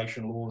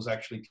discrimination laws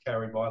actually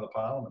carried by the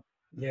Parliament.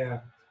 Yeah,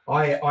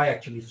 I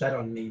actually sat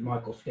on the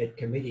Michael Stead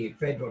committee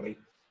federally,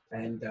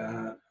 and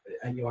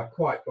you are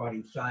quite right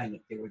in saying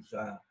that there was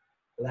a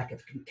lack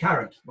of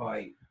concurrence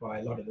by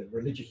a lot of the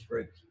religious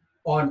groups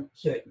on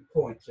certain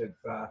points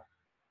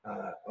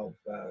of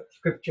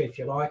scripture, if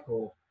you like,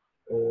 or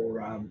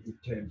in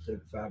terms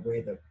of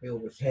where the bill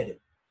was headed.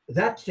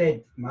 That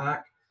said,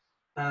 Mark,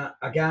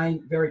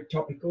 again, very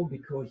topical,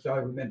 because I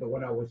remember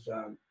when I was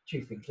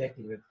Chief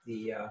Executive of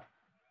the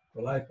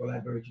local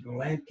Aboriginal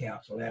Land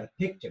Council out of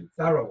Picton,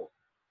 Thurrowa.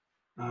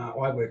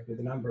 I worked with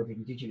a number of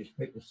Indigenous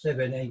people,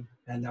 17,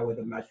 and they were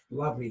the most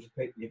loveliest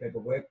people you've ever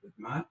worked with,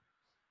 Mark.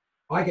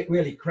 I get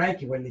really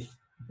cranky when this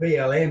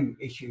BLM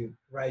issue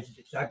raises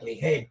its ugly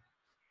head,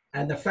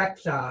 and the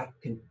facts are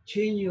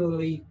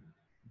continually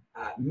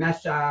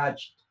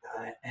massaged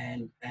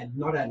and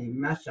not only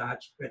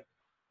massaged, but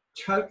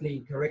totally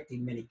incorrect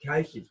in many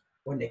cases.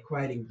 When they're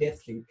quoting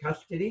deaths in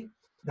custody,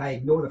 they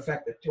ignore the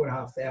fact that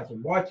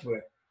 2,500 whites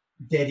were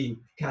dead in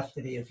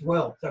custody as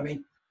well. So, I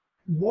mean,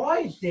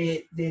 why is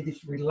there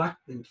this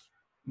reluctance,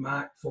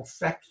 Mark, for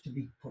facts to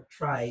be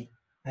portrayed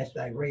as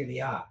they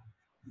really are?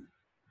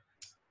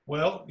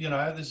 Well, you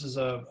know, this is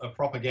a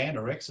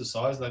propaganda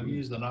exercise. They've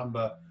used the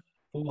number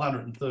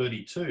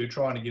 432,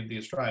 trying to give the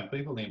Australian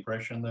people the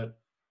impression that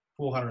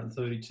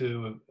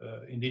 432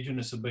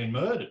 Indigenous have been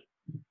murdered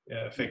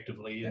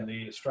effectively in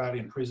the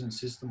Australian prison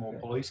system or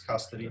police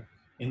custody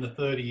in the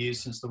 30 years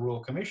since the Royal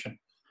Commission.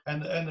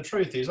 And the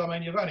truth is, I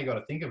mean, you've only got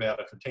to think about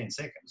it for 10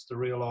 seconds to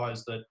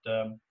realise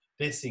that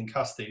deaths in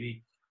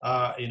custody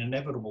are an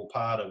inevitable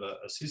part of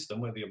a system,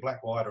 whether you're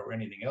black, white, or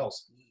anything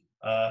else,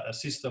 a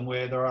system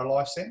where there are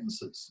life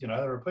sentences. You know,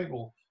 there are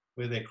people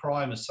where their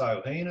crime is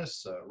so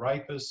heinous,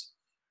 rapists,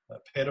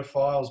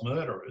 pedophiles,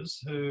 murderers,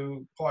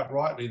 who quite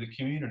rightly the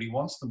community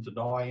wants them to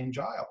die in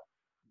jail.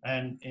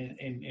 And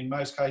in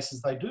most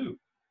cases they do.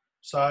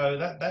 So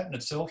that in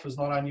itself is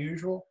not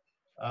unusual.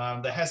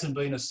 There hasn't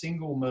been a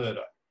single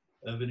murder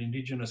of an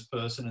Indigenous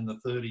person in the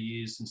 30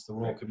 years since the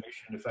Royal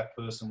Commission, if that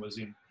person was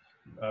in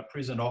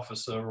prison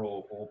officer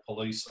or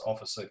police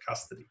officer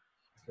custody.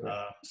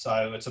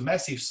 So it's a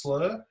massive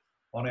slur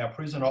on our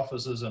prison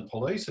officers and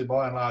police, who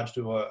by and large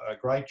do a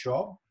great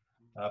job,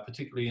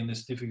 particularly in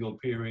this difficult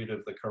period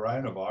of the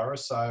coronavirus.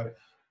 So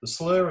the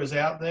slur is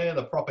out there,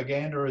 the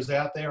propaganda is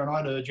out there, and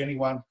I'd urge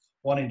anyone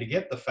wanting to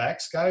get the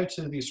facts, go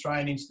to the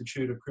Australian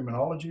Institute of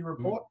Criminology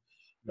report.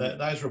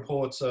 Those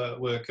reports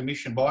were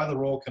commissioned by the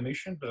Royal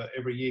Commission to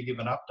every year give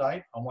an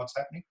update on what's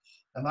happening.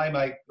 And they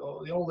make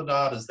all the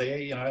data's there,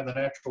 you know, the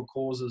natural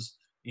causes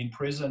in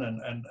prison.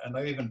 And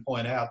they even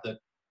point out that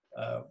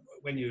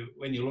when you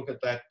look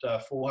at that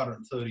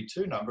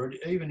 432 number, it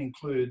even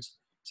includes,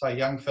 say,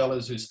 young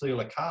fellas who steal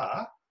a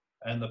car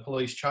and the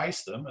police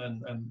chase them,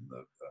 and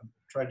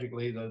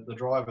tragically the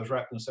drivers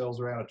wrap themselves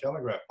around a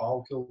telegraph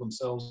pole, kill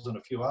themselves and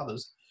a few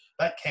others.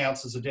 That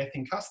counts as a death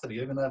in custody,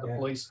 even though the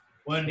police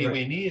weren't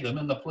anywhere near them,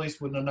 and the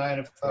police wouldn't have known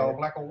if they were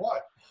black or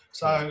white.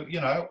 So,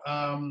 you know,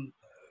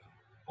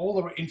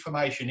 all the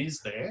information is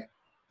there,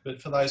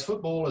 but for those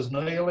footballers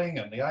kneeling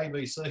and the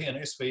ABC and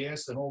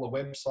SBS and all the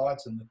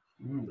websites and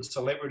the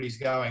celebrities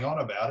going on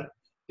about it,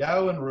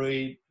 go and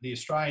read the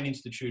Australian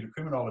Institute of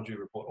Criminology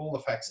report. All the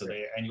facts are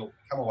there, and you'll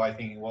come away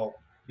thinking, well,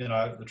 you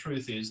know, the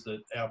truth is that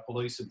our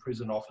police and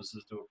prison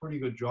officers do a pretty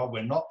good job.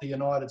 We're not the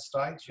United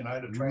States, you know,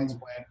 to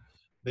transplant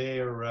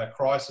their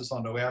crisis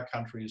onto our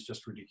country is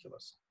just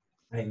ridiculous.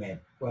 Amen.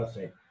 Well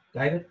said.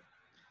 David?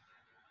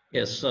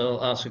 Yes,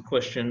 I'll ask a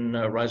question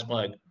raised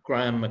by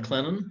Graham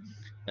McLennan,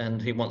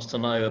 and he wants to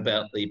know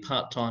about the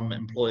part-time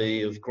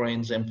employee of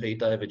Greens MP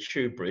David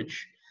Shoebridge,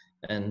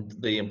 and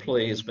the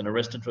employee has been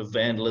arrested for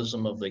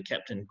vandalism of the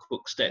Captain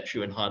Cook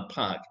statue in Hyde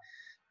Park.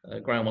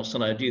 Graham wants to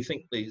know, do you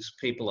think these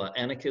people are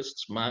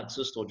anarchists,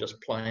 Marxists, or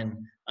just plain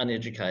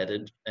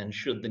uneducated, and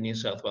should the New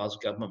South Wales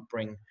government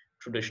bring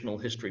traditional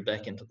history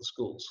back into the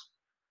schools?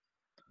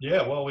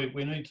 Yeah, well,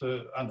 we need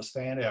to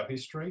understand our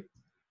history.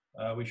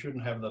 We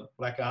shouldn't have the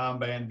black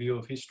armband view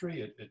of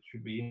history. It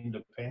should be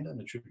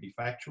independent. It should be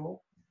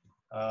factual.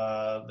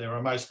 There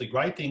are mostly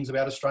great things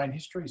about Australian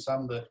history,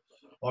 some that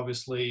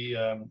obviously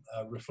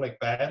reflect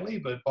badly,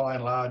 but by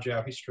and large,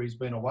 our history has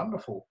been a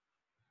wonderful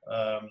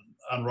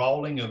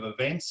unrolling of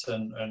events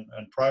and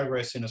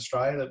progress in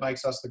Australia that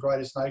makes us the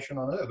greatest nation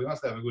on earth. We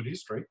must have a good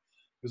history,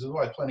 because there's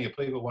always plenty of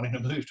people wanting to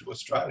move to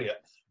Australia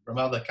from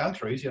other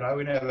countries. You know,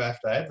 we never have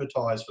to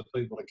advertise for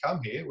people to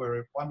come here. We're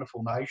a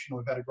wonderful nation.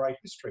 We've had a great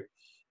history.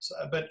 So,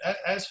 but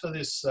as for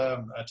this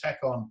attack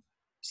on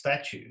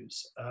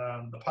statues,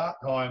 the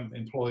part-time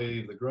employee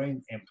of the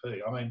Green MP,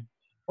 I mean,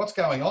 what's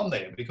going on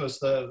there? Because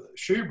the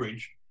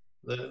Shoebridge,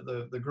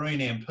 the Green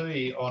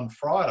MP on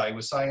Friday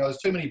was saying, oh, there's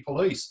too many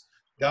police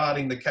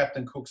guarding the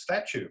Captain Cook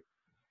statue.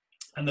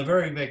 And the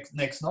very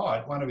next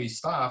night, one of his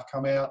staff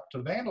come out to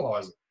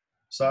vandalise it.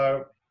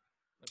 So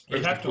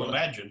you'd have to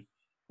imagine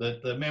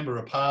that the Member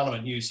of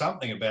Parliament knew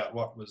something about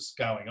what was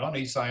going on.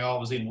 He's saying, oh, I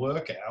was in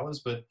work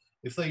hours, but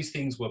if these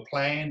things were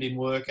planned in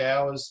work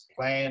hours,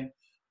 planned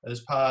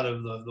as part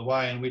of the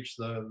way in which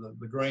the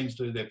Greens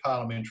do their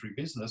parliamentary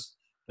business,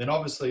 then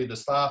obviously the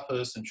staff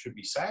person should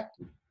be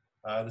sacked.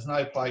 There's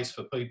no place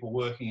for people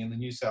working in the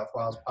New South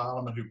Wales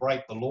Parliament who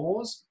break the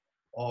laws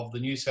of the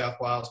New South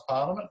Wales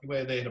Parliament.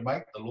 We're there to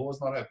make the laws,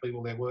 not have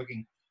people there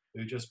working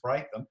who just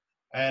break them.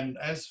 And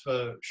as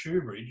for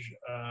Shoebridge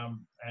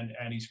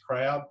and his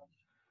crowd,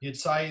 you'd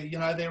say, you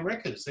know, they're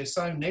wreckers. They're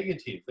so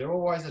negative. They're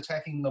always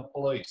attacking the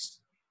police.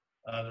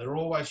 They're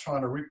always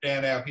trying to rip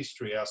down our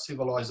history, our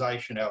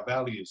civilisation, our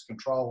values,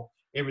 control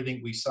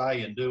everything we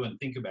say and do and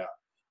think about.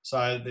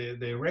 So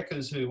they're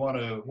wreckers who want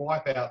to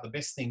wipe out the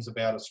best things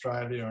about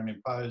Australia and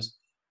impose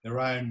their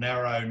own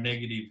narrow,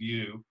 negative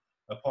view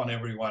upon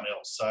everyone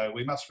else. So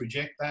we must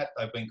reject that.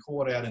 They've been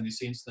caught out in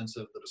this instance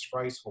of the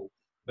disgraceful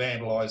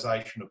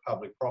vandalisation of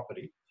public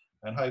property.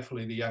 And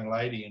hopefully the young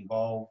lady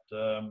involved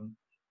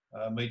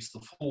meets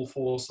the full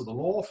force of the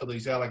law for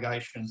these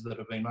allegations that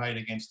have been made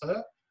against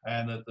her,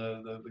 and that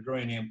the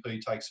Green MP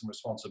takes some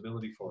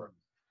responsibility for it.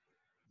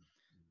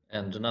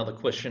 And another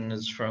question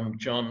is from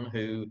John,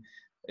 who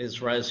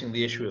is raising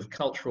the issue of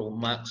cultural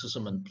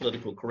Marxism and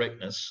political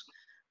correctness.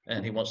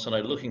 And he wants to know,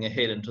 looking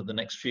ahead into the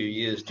next few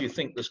years, do you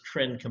think this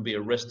trend can be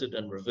arrested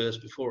and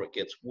reversed before it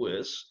gets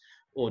worse?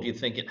 Or do you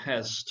think it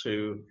has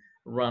to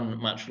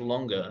run much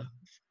longer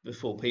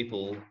before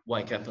people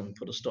wake up and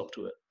put a stop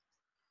to it?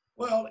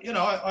 Well, you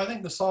know, I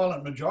think the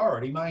silent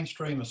majority,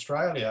 mainstream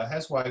Australia,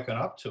 has woken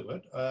up to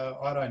it.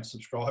 I don't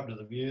subscribe to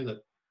the view that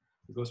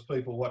because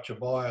people watch a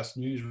biased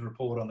news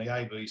report on the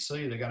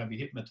ABC, they're going to be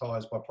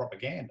hypnotised by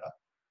propaganda.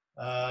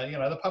 You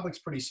know, the public's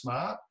pretty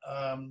smart.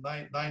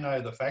 They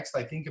know the facts.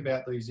 They think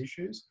about these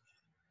issues.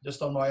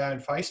 just on my own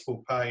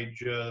Facebook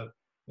page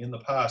in the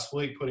past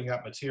week, putting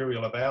up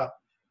material about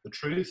the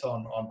truth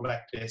on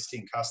black deaths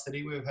in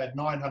custody. We've had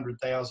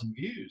 900,000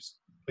 views,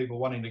 people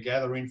wanting to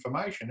gather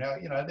information. Now,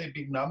 you know, they're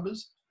big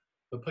numbers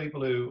for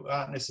people who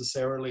aren't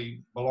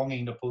necessarily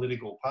belonging to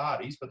political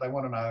parties, but they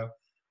want to know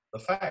the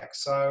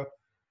facts. So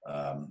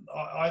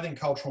I think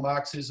cultural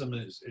Marxism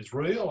is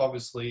real.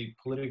 Obviously,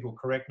 political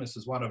correctness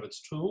is one of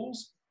its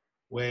tools,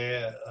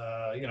 where,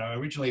 you know,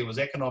 originally it was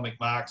economic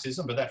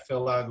Marxism, but that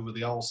fell over with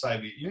the old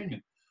Soviet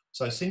Union.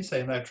 So since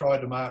then, they've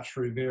tried to march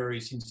through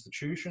various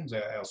institutions,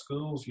 our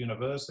schools,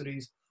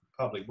 universities,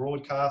 public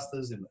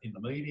broadcasters in the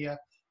media,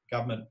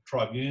 government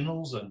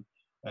tribunals and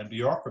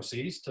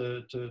bureaucracies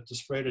to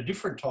spread a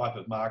different type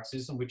of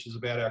Marxism, which is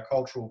about our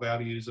cultural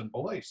values and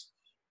beliefs,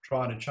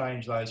 trying to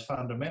change those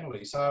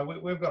fundamentally. So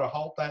we've got to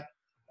halt that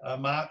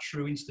march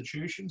through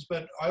institutions.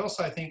 But I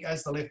also think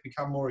as the left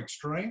become more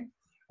extreme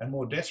and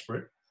more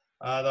desperate,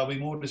 they'll be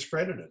more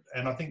discredited.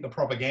 And I think the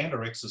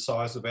propaganda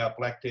exercise about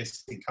black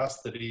deaths in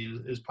custody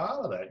is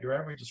part of that. Your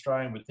average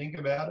Australian would think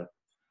about it,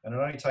 and it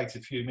only takes a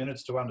few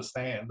minutes to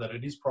understand that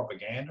it is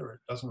propaganda. It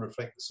doesn't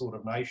reflect the sort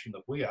of nation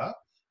that we are.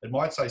 It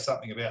might say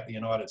something about the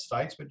United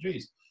States, but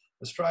geez,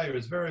 Australia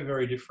is very,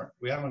 very different.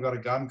 We haven't got a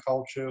gun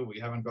culture. We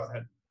haven't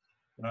had,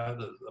 you know,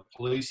 the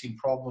policing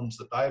problems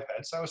that they've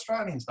had. So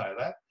Australians know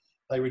that.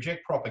 They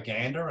reject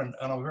propaganda, and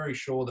I'm very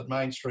sure that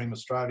mainstream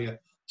Australia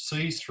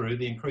sees through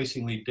the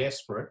increasingly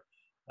desperate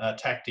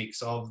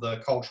tactics of the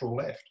cultural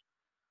left.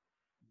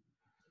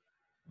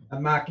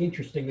 Mark,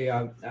 interestingly,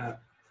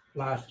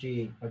 last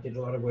year I did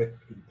a lot of work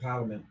in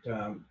Parliament,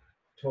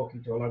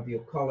 talking to a lot of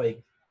your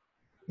colleagues.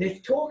 There's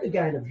talk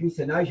again of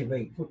euthanasia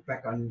being put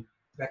back on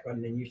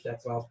the New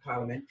South Wales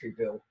parliamentary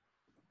bill.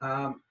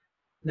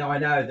 Now I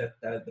know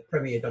that the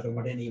Premier doesn't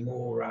want any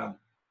more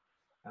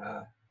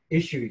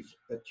issues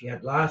that she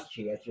had last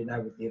year, as you know,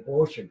 with the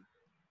abortion.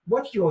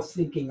 What's your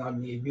thinking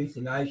on the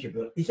euthanasia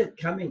bill? Is it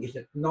coming? Is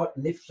it not?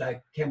 And if so,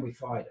 can we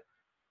fight it?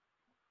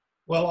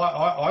 Well,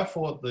 I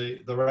fought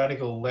the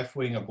radical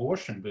left-wing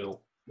abortion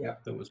bill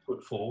that was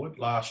put forward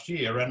last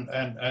year,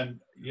 and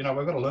you know,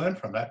 we've got to learn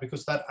from that,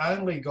 because that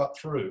only got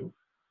through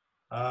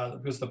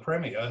because the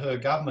Premier, her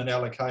government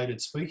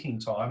allocated speaking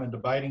time and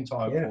debating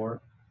time for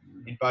it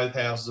in both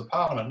houses of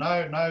Parliament.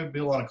 No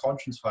bill on a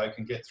conscience vote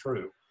can get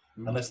through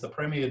unless the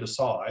Premier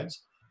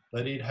decides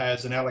that it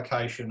has an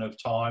allocation of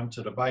time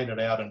to debate it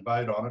out and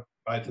vote on it,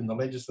 both in the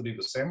Legislative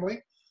Assembly,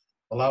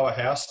 the lower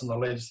house, and the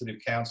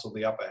Legislative Council,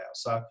 the upper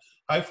house. So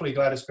hopefully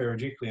Gladys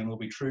Berejiklian will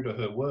be true to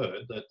her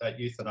word that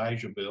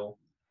euthanasia bill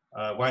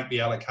won't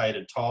be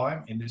allocated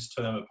time in this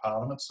term of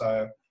Parliament.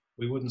 So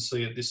we wouldn't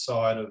see it this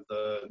side of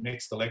the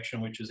next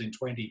election, which is in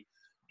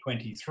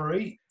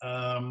 2023.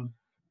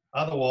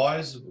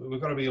 Otherwise,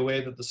 we've got to be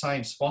aware that the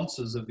same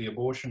sponsors of the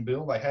abortion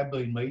bill, they have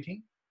been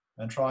meeting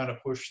and trying to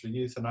push the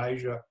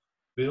euthanasia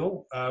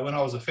bill. When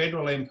I was a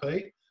federal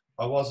MP,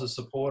 I was a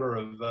supporter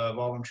of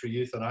voluntary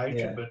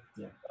euthanasia, but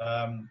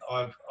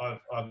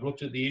I've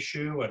looked at the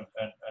issue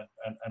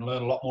and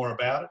learned a lot more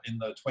about it in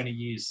the 20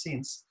 years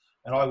since,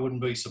 and I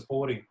wouldn't be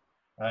supporting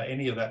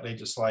any of that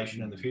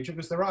legislation in the future,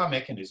 because there are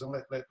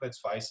mechanisms, let's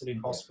face it, in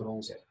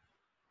hospitals,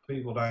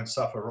 people don't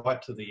suffer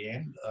right to the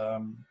end.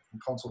 In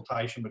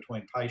consultation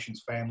between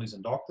patients, families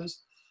and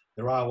doctors,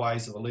 there are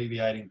ways of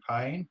alleviating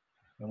pain,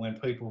 and when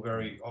people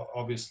very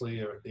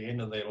obviously are at the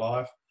end of their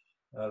life,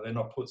 they're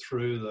not put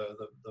through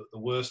the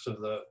worst of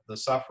the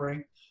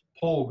suffering.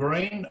 Paul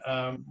Green,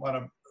 one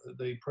of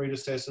the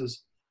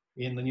predecessors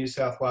in the New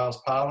South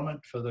Wales Parliament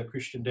for the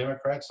Christian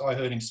Democrats, I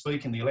heard him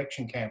speak in the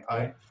election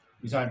campaign,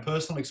 his own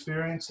personal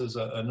experience as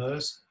a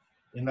nurse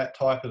in that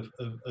type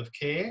of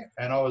care,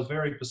 and I was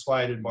very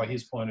persuaded by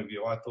his point of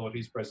view. I thought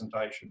his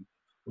presentation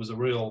was a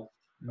real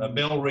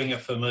bell ringer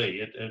for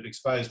me. It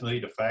exposed me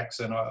to facts,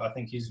 and I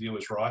think his view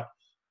is right.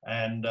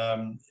 And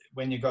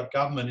when you've got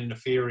government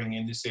interfering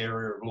in this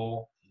area of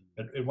law,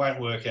 it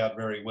won't work out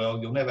very well.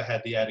 You'll never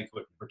have the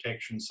adequate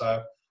protection.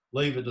 So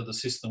leave it to the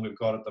system we've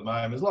got at the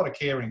moment. There's a lot of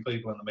caring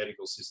people in the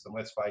medical system,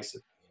 let's face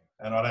it.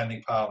 And I don't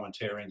think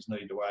parliamentarians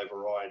need to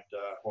override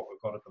what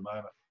we've got at the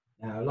moment.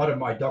 Now, a lot of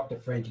my doctor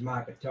friends,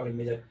 Mark, are telling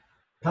me that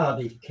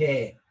palliative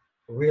care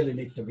really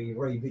needs to be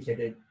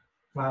revisited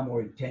far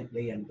more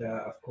intently. And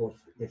of course,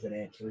 there's an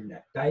answer in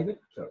that. David?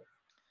 So.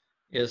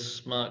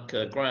 Yes, Mark,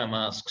 Graham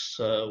asks,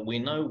 we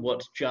know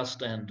what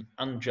just and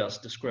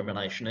unjust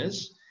discrimination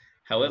is.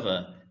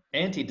 However,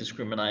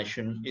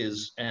 anti-discrimination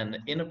is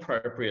an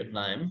inappropriate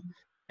name,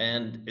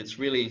 and it's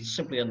really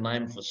simply a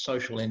name for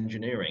social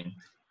engineering.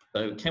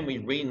 So can we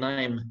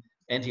rename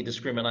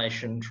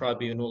anti-discrimination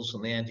tribunals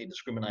and the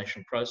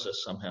anti-discrimination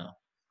process somehow?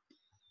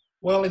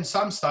 Well, in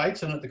some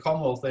states and at the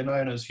Commonwealth, they're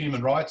known as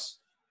human rights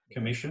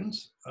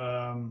commissions.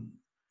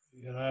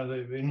 You know,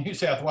 in New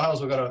South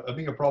Wales, we've got a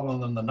bigger problem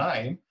than the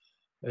name.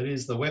 It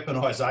is the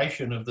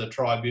weaponisation of the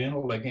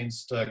tribunal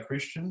against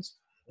Christians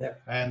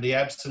and the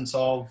absence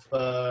of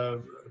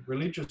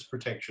religious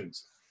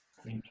protections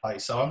in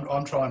place. So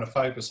I'm trying to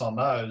focus on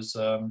those.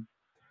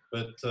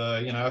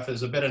 But you know, if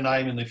there's a better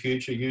name in the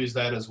future, use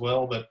that as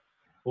well. But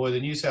boy, the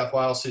New South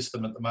Wales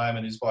system at the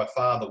moment is by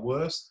far the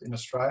worst in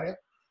Australia,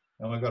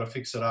 and we've got to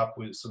fix it up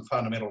with some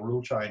fundamental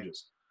rule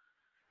changes.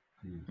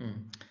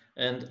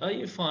 And are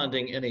you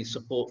finding any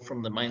support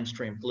from the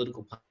mainstream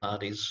political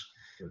parties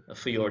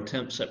for your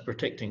attempts at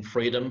protecting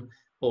freedom,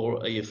 or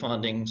are you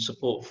finding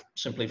support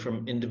simply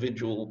from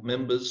individual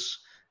members?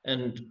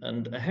 And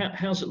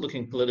how's it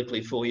looking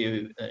politically for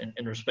you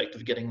in respect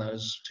of getting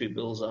those two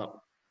bills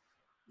up?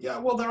 Yeah,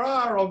 well, there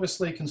are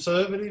obviously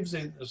conservatives,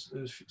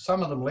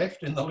 some of them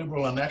left in the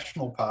Liberal and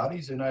National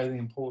parties, who know the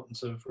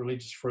importance of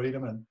religious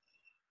freedom and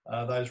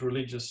those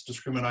religious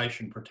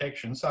discrimination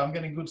protections. So I'm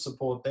getting good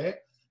support there.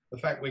 The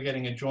fact we're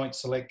getting a joint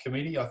select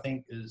committee, I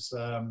think, is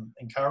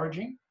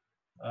encouraging,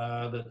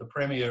 that the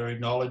Premier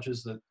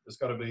acknowledges that there's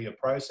got to be a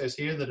process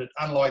here, that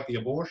unlike the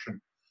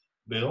abortion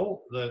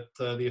bill, that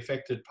the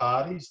affected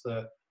parties,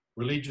 the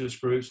religious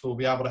groups, will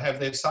be able to have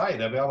their say.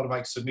 They'll be able to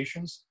make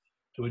submissions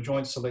to a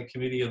joint select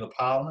committee of the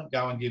Parliament,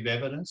 go and give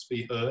evidence,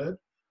 be heard,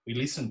 be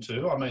listened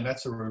to. I mean,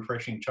 that's a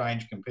refreshing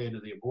change compared to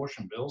the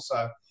abortion bill.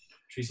 So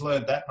she's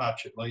learned that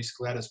much, at least,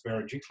 Gladys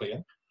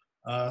Berejiklian.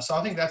 So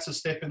I think that's a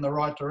step in the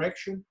right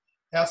direction.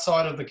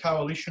 Outside of the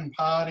coalition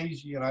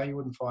parties, you know, you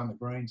wouldn't find the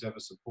Greens ever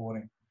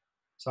supporting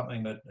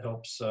something that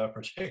helps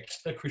protect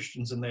the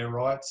Christians and their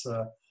rights,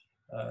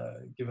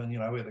 given, you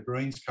know, where the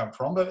Greens come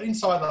from. But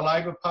inside the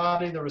Labor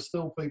Party, there are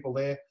still people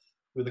there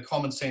with a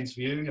common sense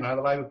view. You know,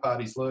 the Labor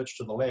Party's lurched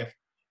to the left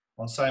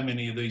on so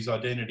many of these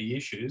identity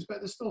issues, but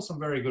there's still some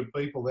very good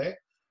people there.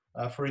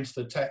 For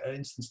instance,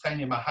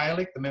 Tanya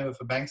Mihalik, the member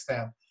for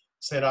Bankstown,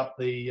 set up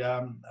the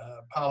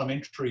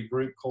parliamentary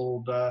group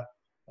called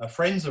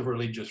Friends of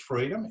Religious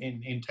Freedom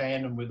in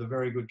tandem with a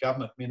very good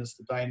government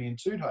minister, Damien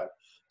Tudhope.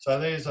 So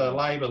there's a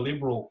Labor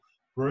Liberal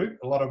group,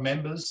 a lot of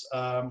members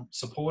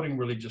supporting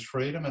religious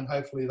freedom, and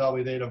hopefully they'll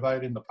be there to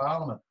vote in the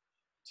Parliament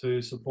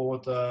to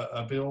support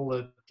a bill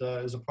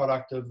that is a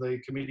product of the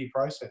committee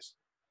process.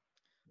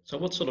 So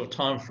what sort of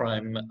time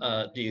frame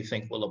do you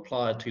think will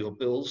apply to your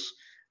bills?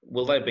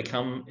 Will they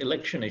become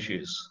election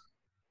issues?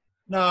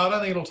 No, I don't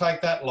think it'll take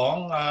that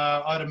long.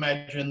 I'd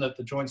imagine that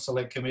the Joint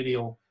Select Committee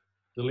will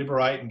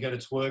deliberate and get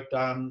its work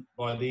done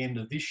by the end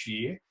of this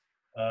year.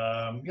 You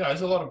know,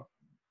 there's a lot of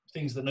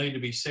things that need to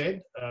be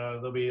said.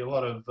 There'll be a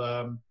lot of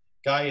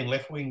gay and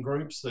left-wing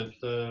groups that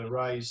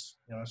raise,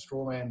 you know,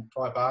 strawman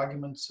type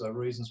arguments,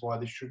 reasons why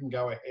this shouldn't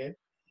go ahead.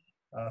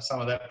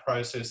 Some of that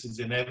process is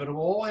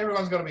inevitable.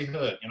 Everyone's got to be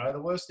heard. You know, the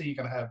worst thing you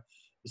can have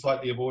is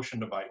like the abortion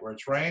debate, where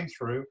it's rammed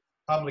through,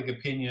 public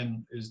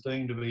opinion is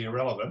deemed to be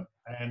irrelevant,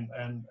 and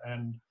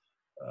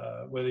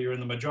whether you're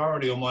in the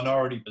majority or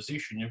minority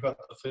position, you've got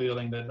the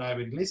feeling that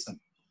nobody listened.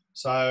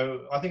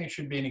 So I think it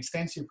should be an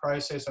extensive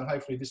process, and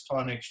hopefully this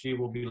time next year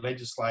we'll be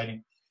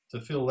legislating to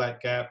fill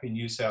that gap in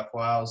New South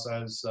Wales,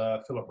 as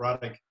Philip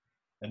Ruddock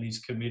and his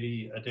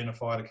committee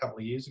identified a couple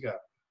of years ago.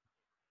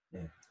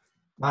 Yeah.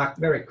 Mark,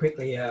 very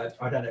quickly, I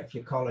don't know if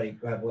your colleague,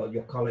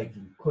 your colleagues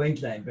in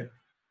Queensland, but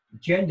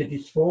gender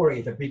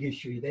dysphoria is a big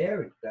issue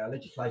there.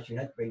 Legislation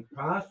has been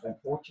passed,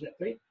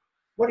 unfortunately.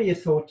 What are your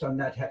thoughts on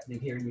that happening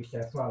here in New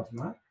South Wales,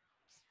 Mark?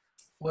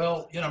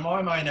 Well, you know,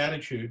 my main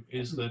attitude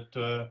is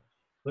that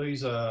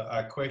these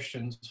are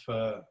questions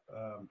for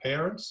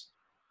parents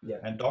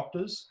and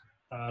doctors.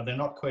 They're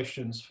not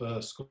questions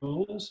for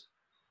schools,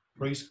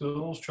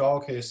 preschools,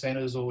 childcare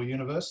centres or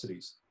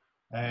universities.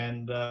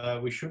 And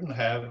we shouldn't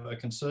have a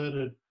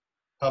concerted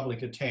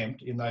public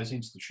attempt in those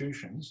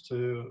institutions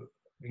to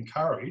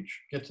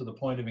get to the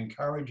point of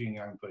encouraging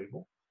young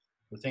people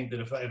to think that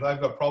if they've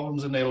got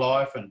problems in their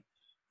life and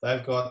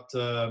they've got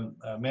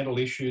mental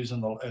issues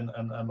and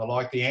the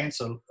like, the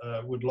answer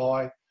would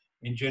lie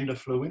in gender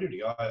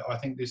fluidity. I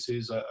think this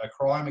is a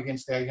crime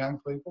against our young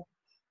people.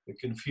 It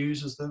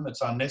confuses them.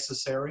 It's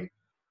unnecessary.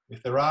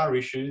 If there are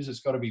issues,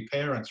 it's got to be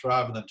parents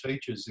rather than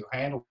teachers who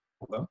handle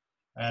them.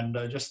 And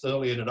just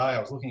earlier today, I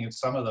was looking at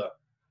some of the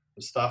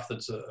stuff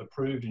that's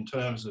approved in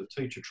terms of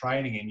teacher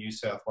training in New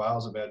South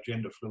Wales about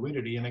gender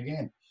fluidity. And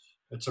again,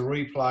 it's a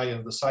replay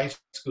of the Safe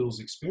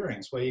Schools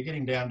experience, where you're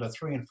getting down to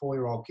 3- and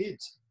 4-year-old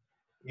kids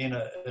in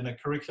a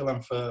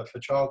curriculum for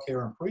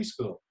childcare and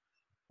preschool,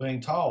 being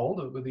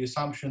told with the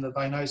assumption that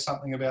they know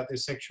something about their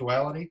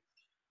sexuality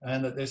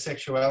and that their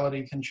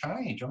sexuality can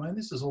change. I mean,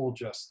 this is all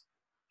just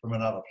from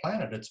another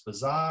planet. It's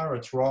bizarre,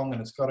 it's wrong,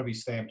 and it's got to be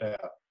stamped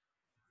out.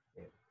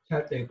 Yeah,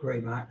 totally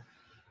agree, Mark.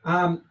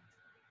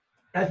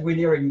 As we're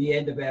nearing the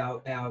end of our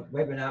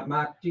webinar,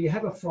 Mark, do you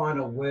have a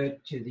final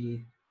word to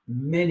the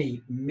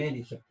many,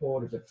 many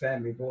supporters of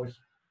Family Voice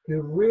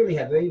who really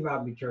have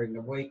emailed me during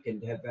the week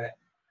and have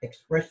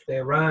expressed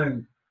their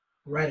own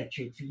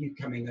gratitude for you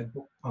coming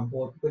on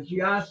board, because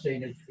you are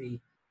seen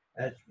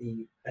as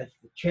the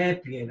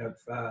champion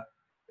of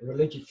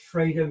religious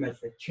freedom, as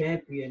the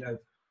champion of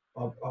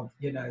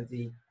you know,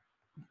 the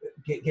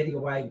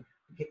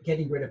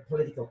getting rid of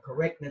political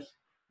correctness.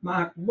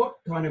 Mark, what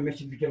kind of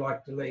message would you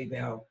like to leave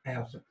our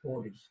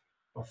supporters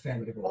of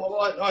Family Voice?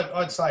 Well,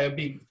 I'd say a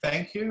big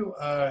thank you.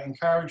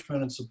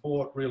 Encouragement and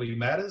support really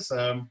matters.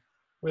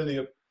 Whether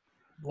you're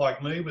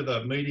like me with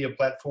a media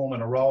platform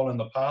and a role in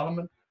the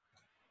Parliament,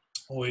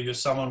 or you're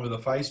just someone with a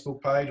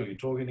Facebook page, or you're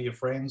talking to your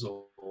friends,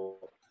 or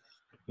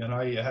you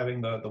know, you're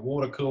having the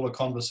water cooler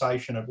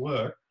conversation at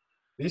work.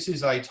 This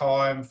is a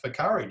time for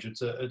courage.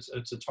 It's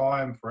a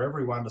time for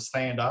everyone to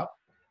stand up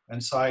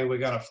and say, we're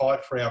going to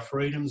fight for our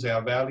freedoms,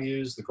 our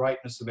values, the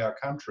greatness of our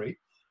country,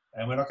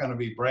 and we're not going to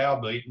be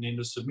browbeaten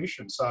into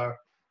submission. So,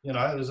 you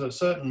know, there's a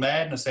certain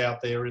madness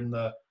out there in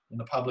the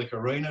public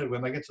arena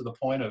when they get to the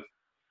point of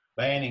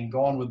banning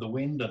Gone with the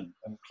Wind and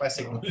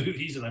classic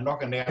movies, and they're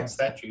knocking down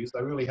statues.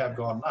 They really have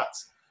gone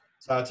nuts.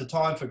 So it's a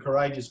time for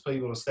courageous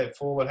people to step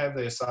forward, have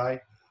their say,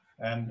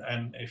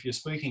 and if you're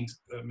speaking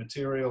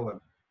material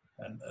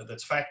and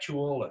that's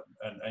factual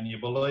and you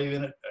believe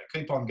in it,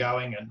 keep on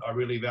going. And I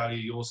really value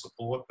your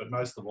support, but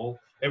most of all,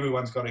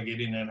 everyone's got to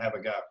get in and have a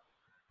go.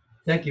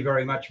 Thank you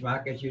very much,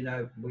 Mark. As you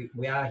know,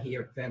 we are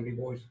here at Family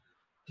Voice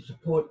to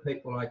support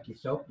people like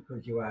yourself,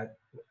 because you are,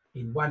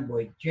 in one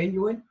word,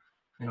 genuine.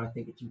 And I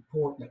think it's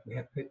important that we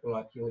have people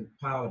like you in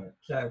Parliament.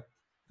 So,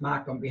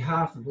 Mark, on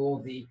behalf of all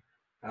the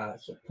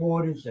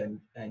supporters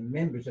and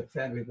members of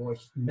Family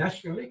Voice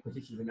nationally, because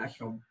this is a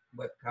national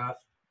webcast,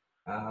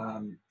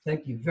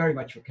 thank you very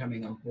much for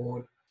coming on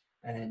board,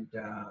 and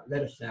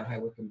let us know how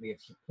we can be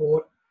of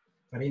support.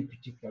 But in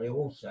particular,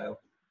 also,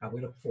 we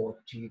look forward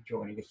to you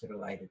joining us at a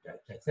later date.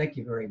 So thank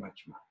you very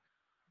much, Mark.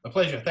 A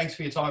pleasure. Thanks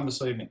for your time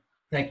this evening.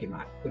 Thank you,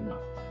 Mark. Good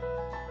night.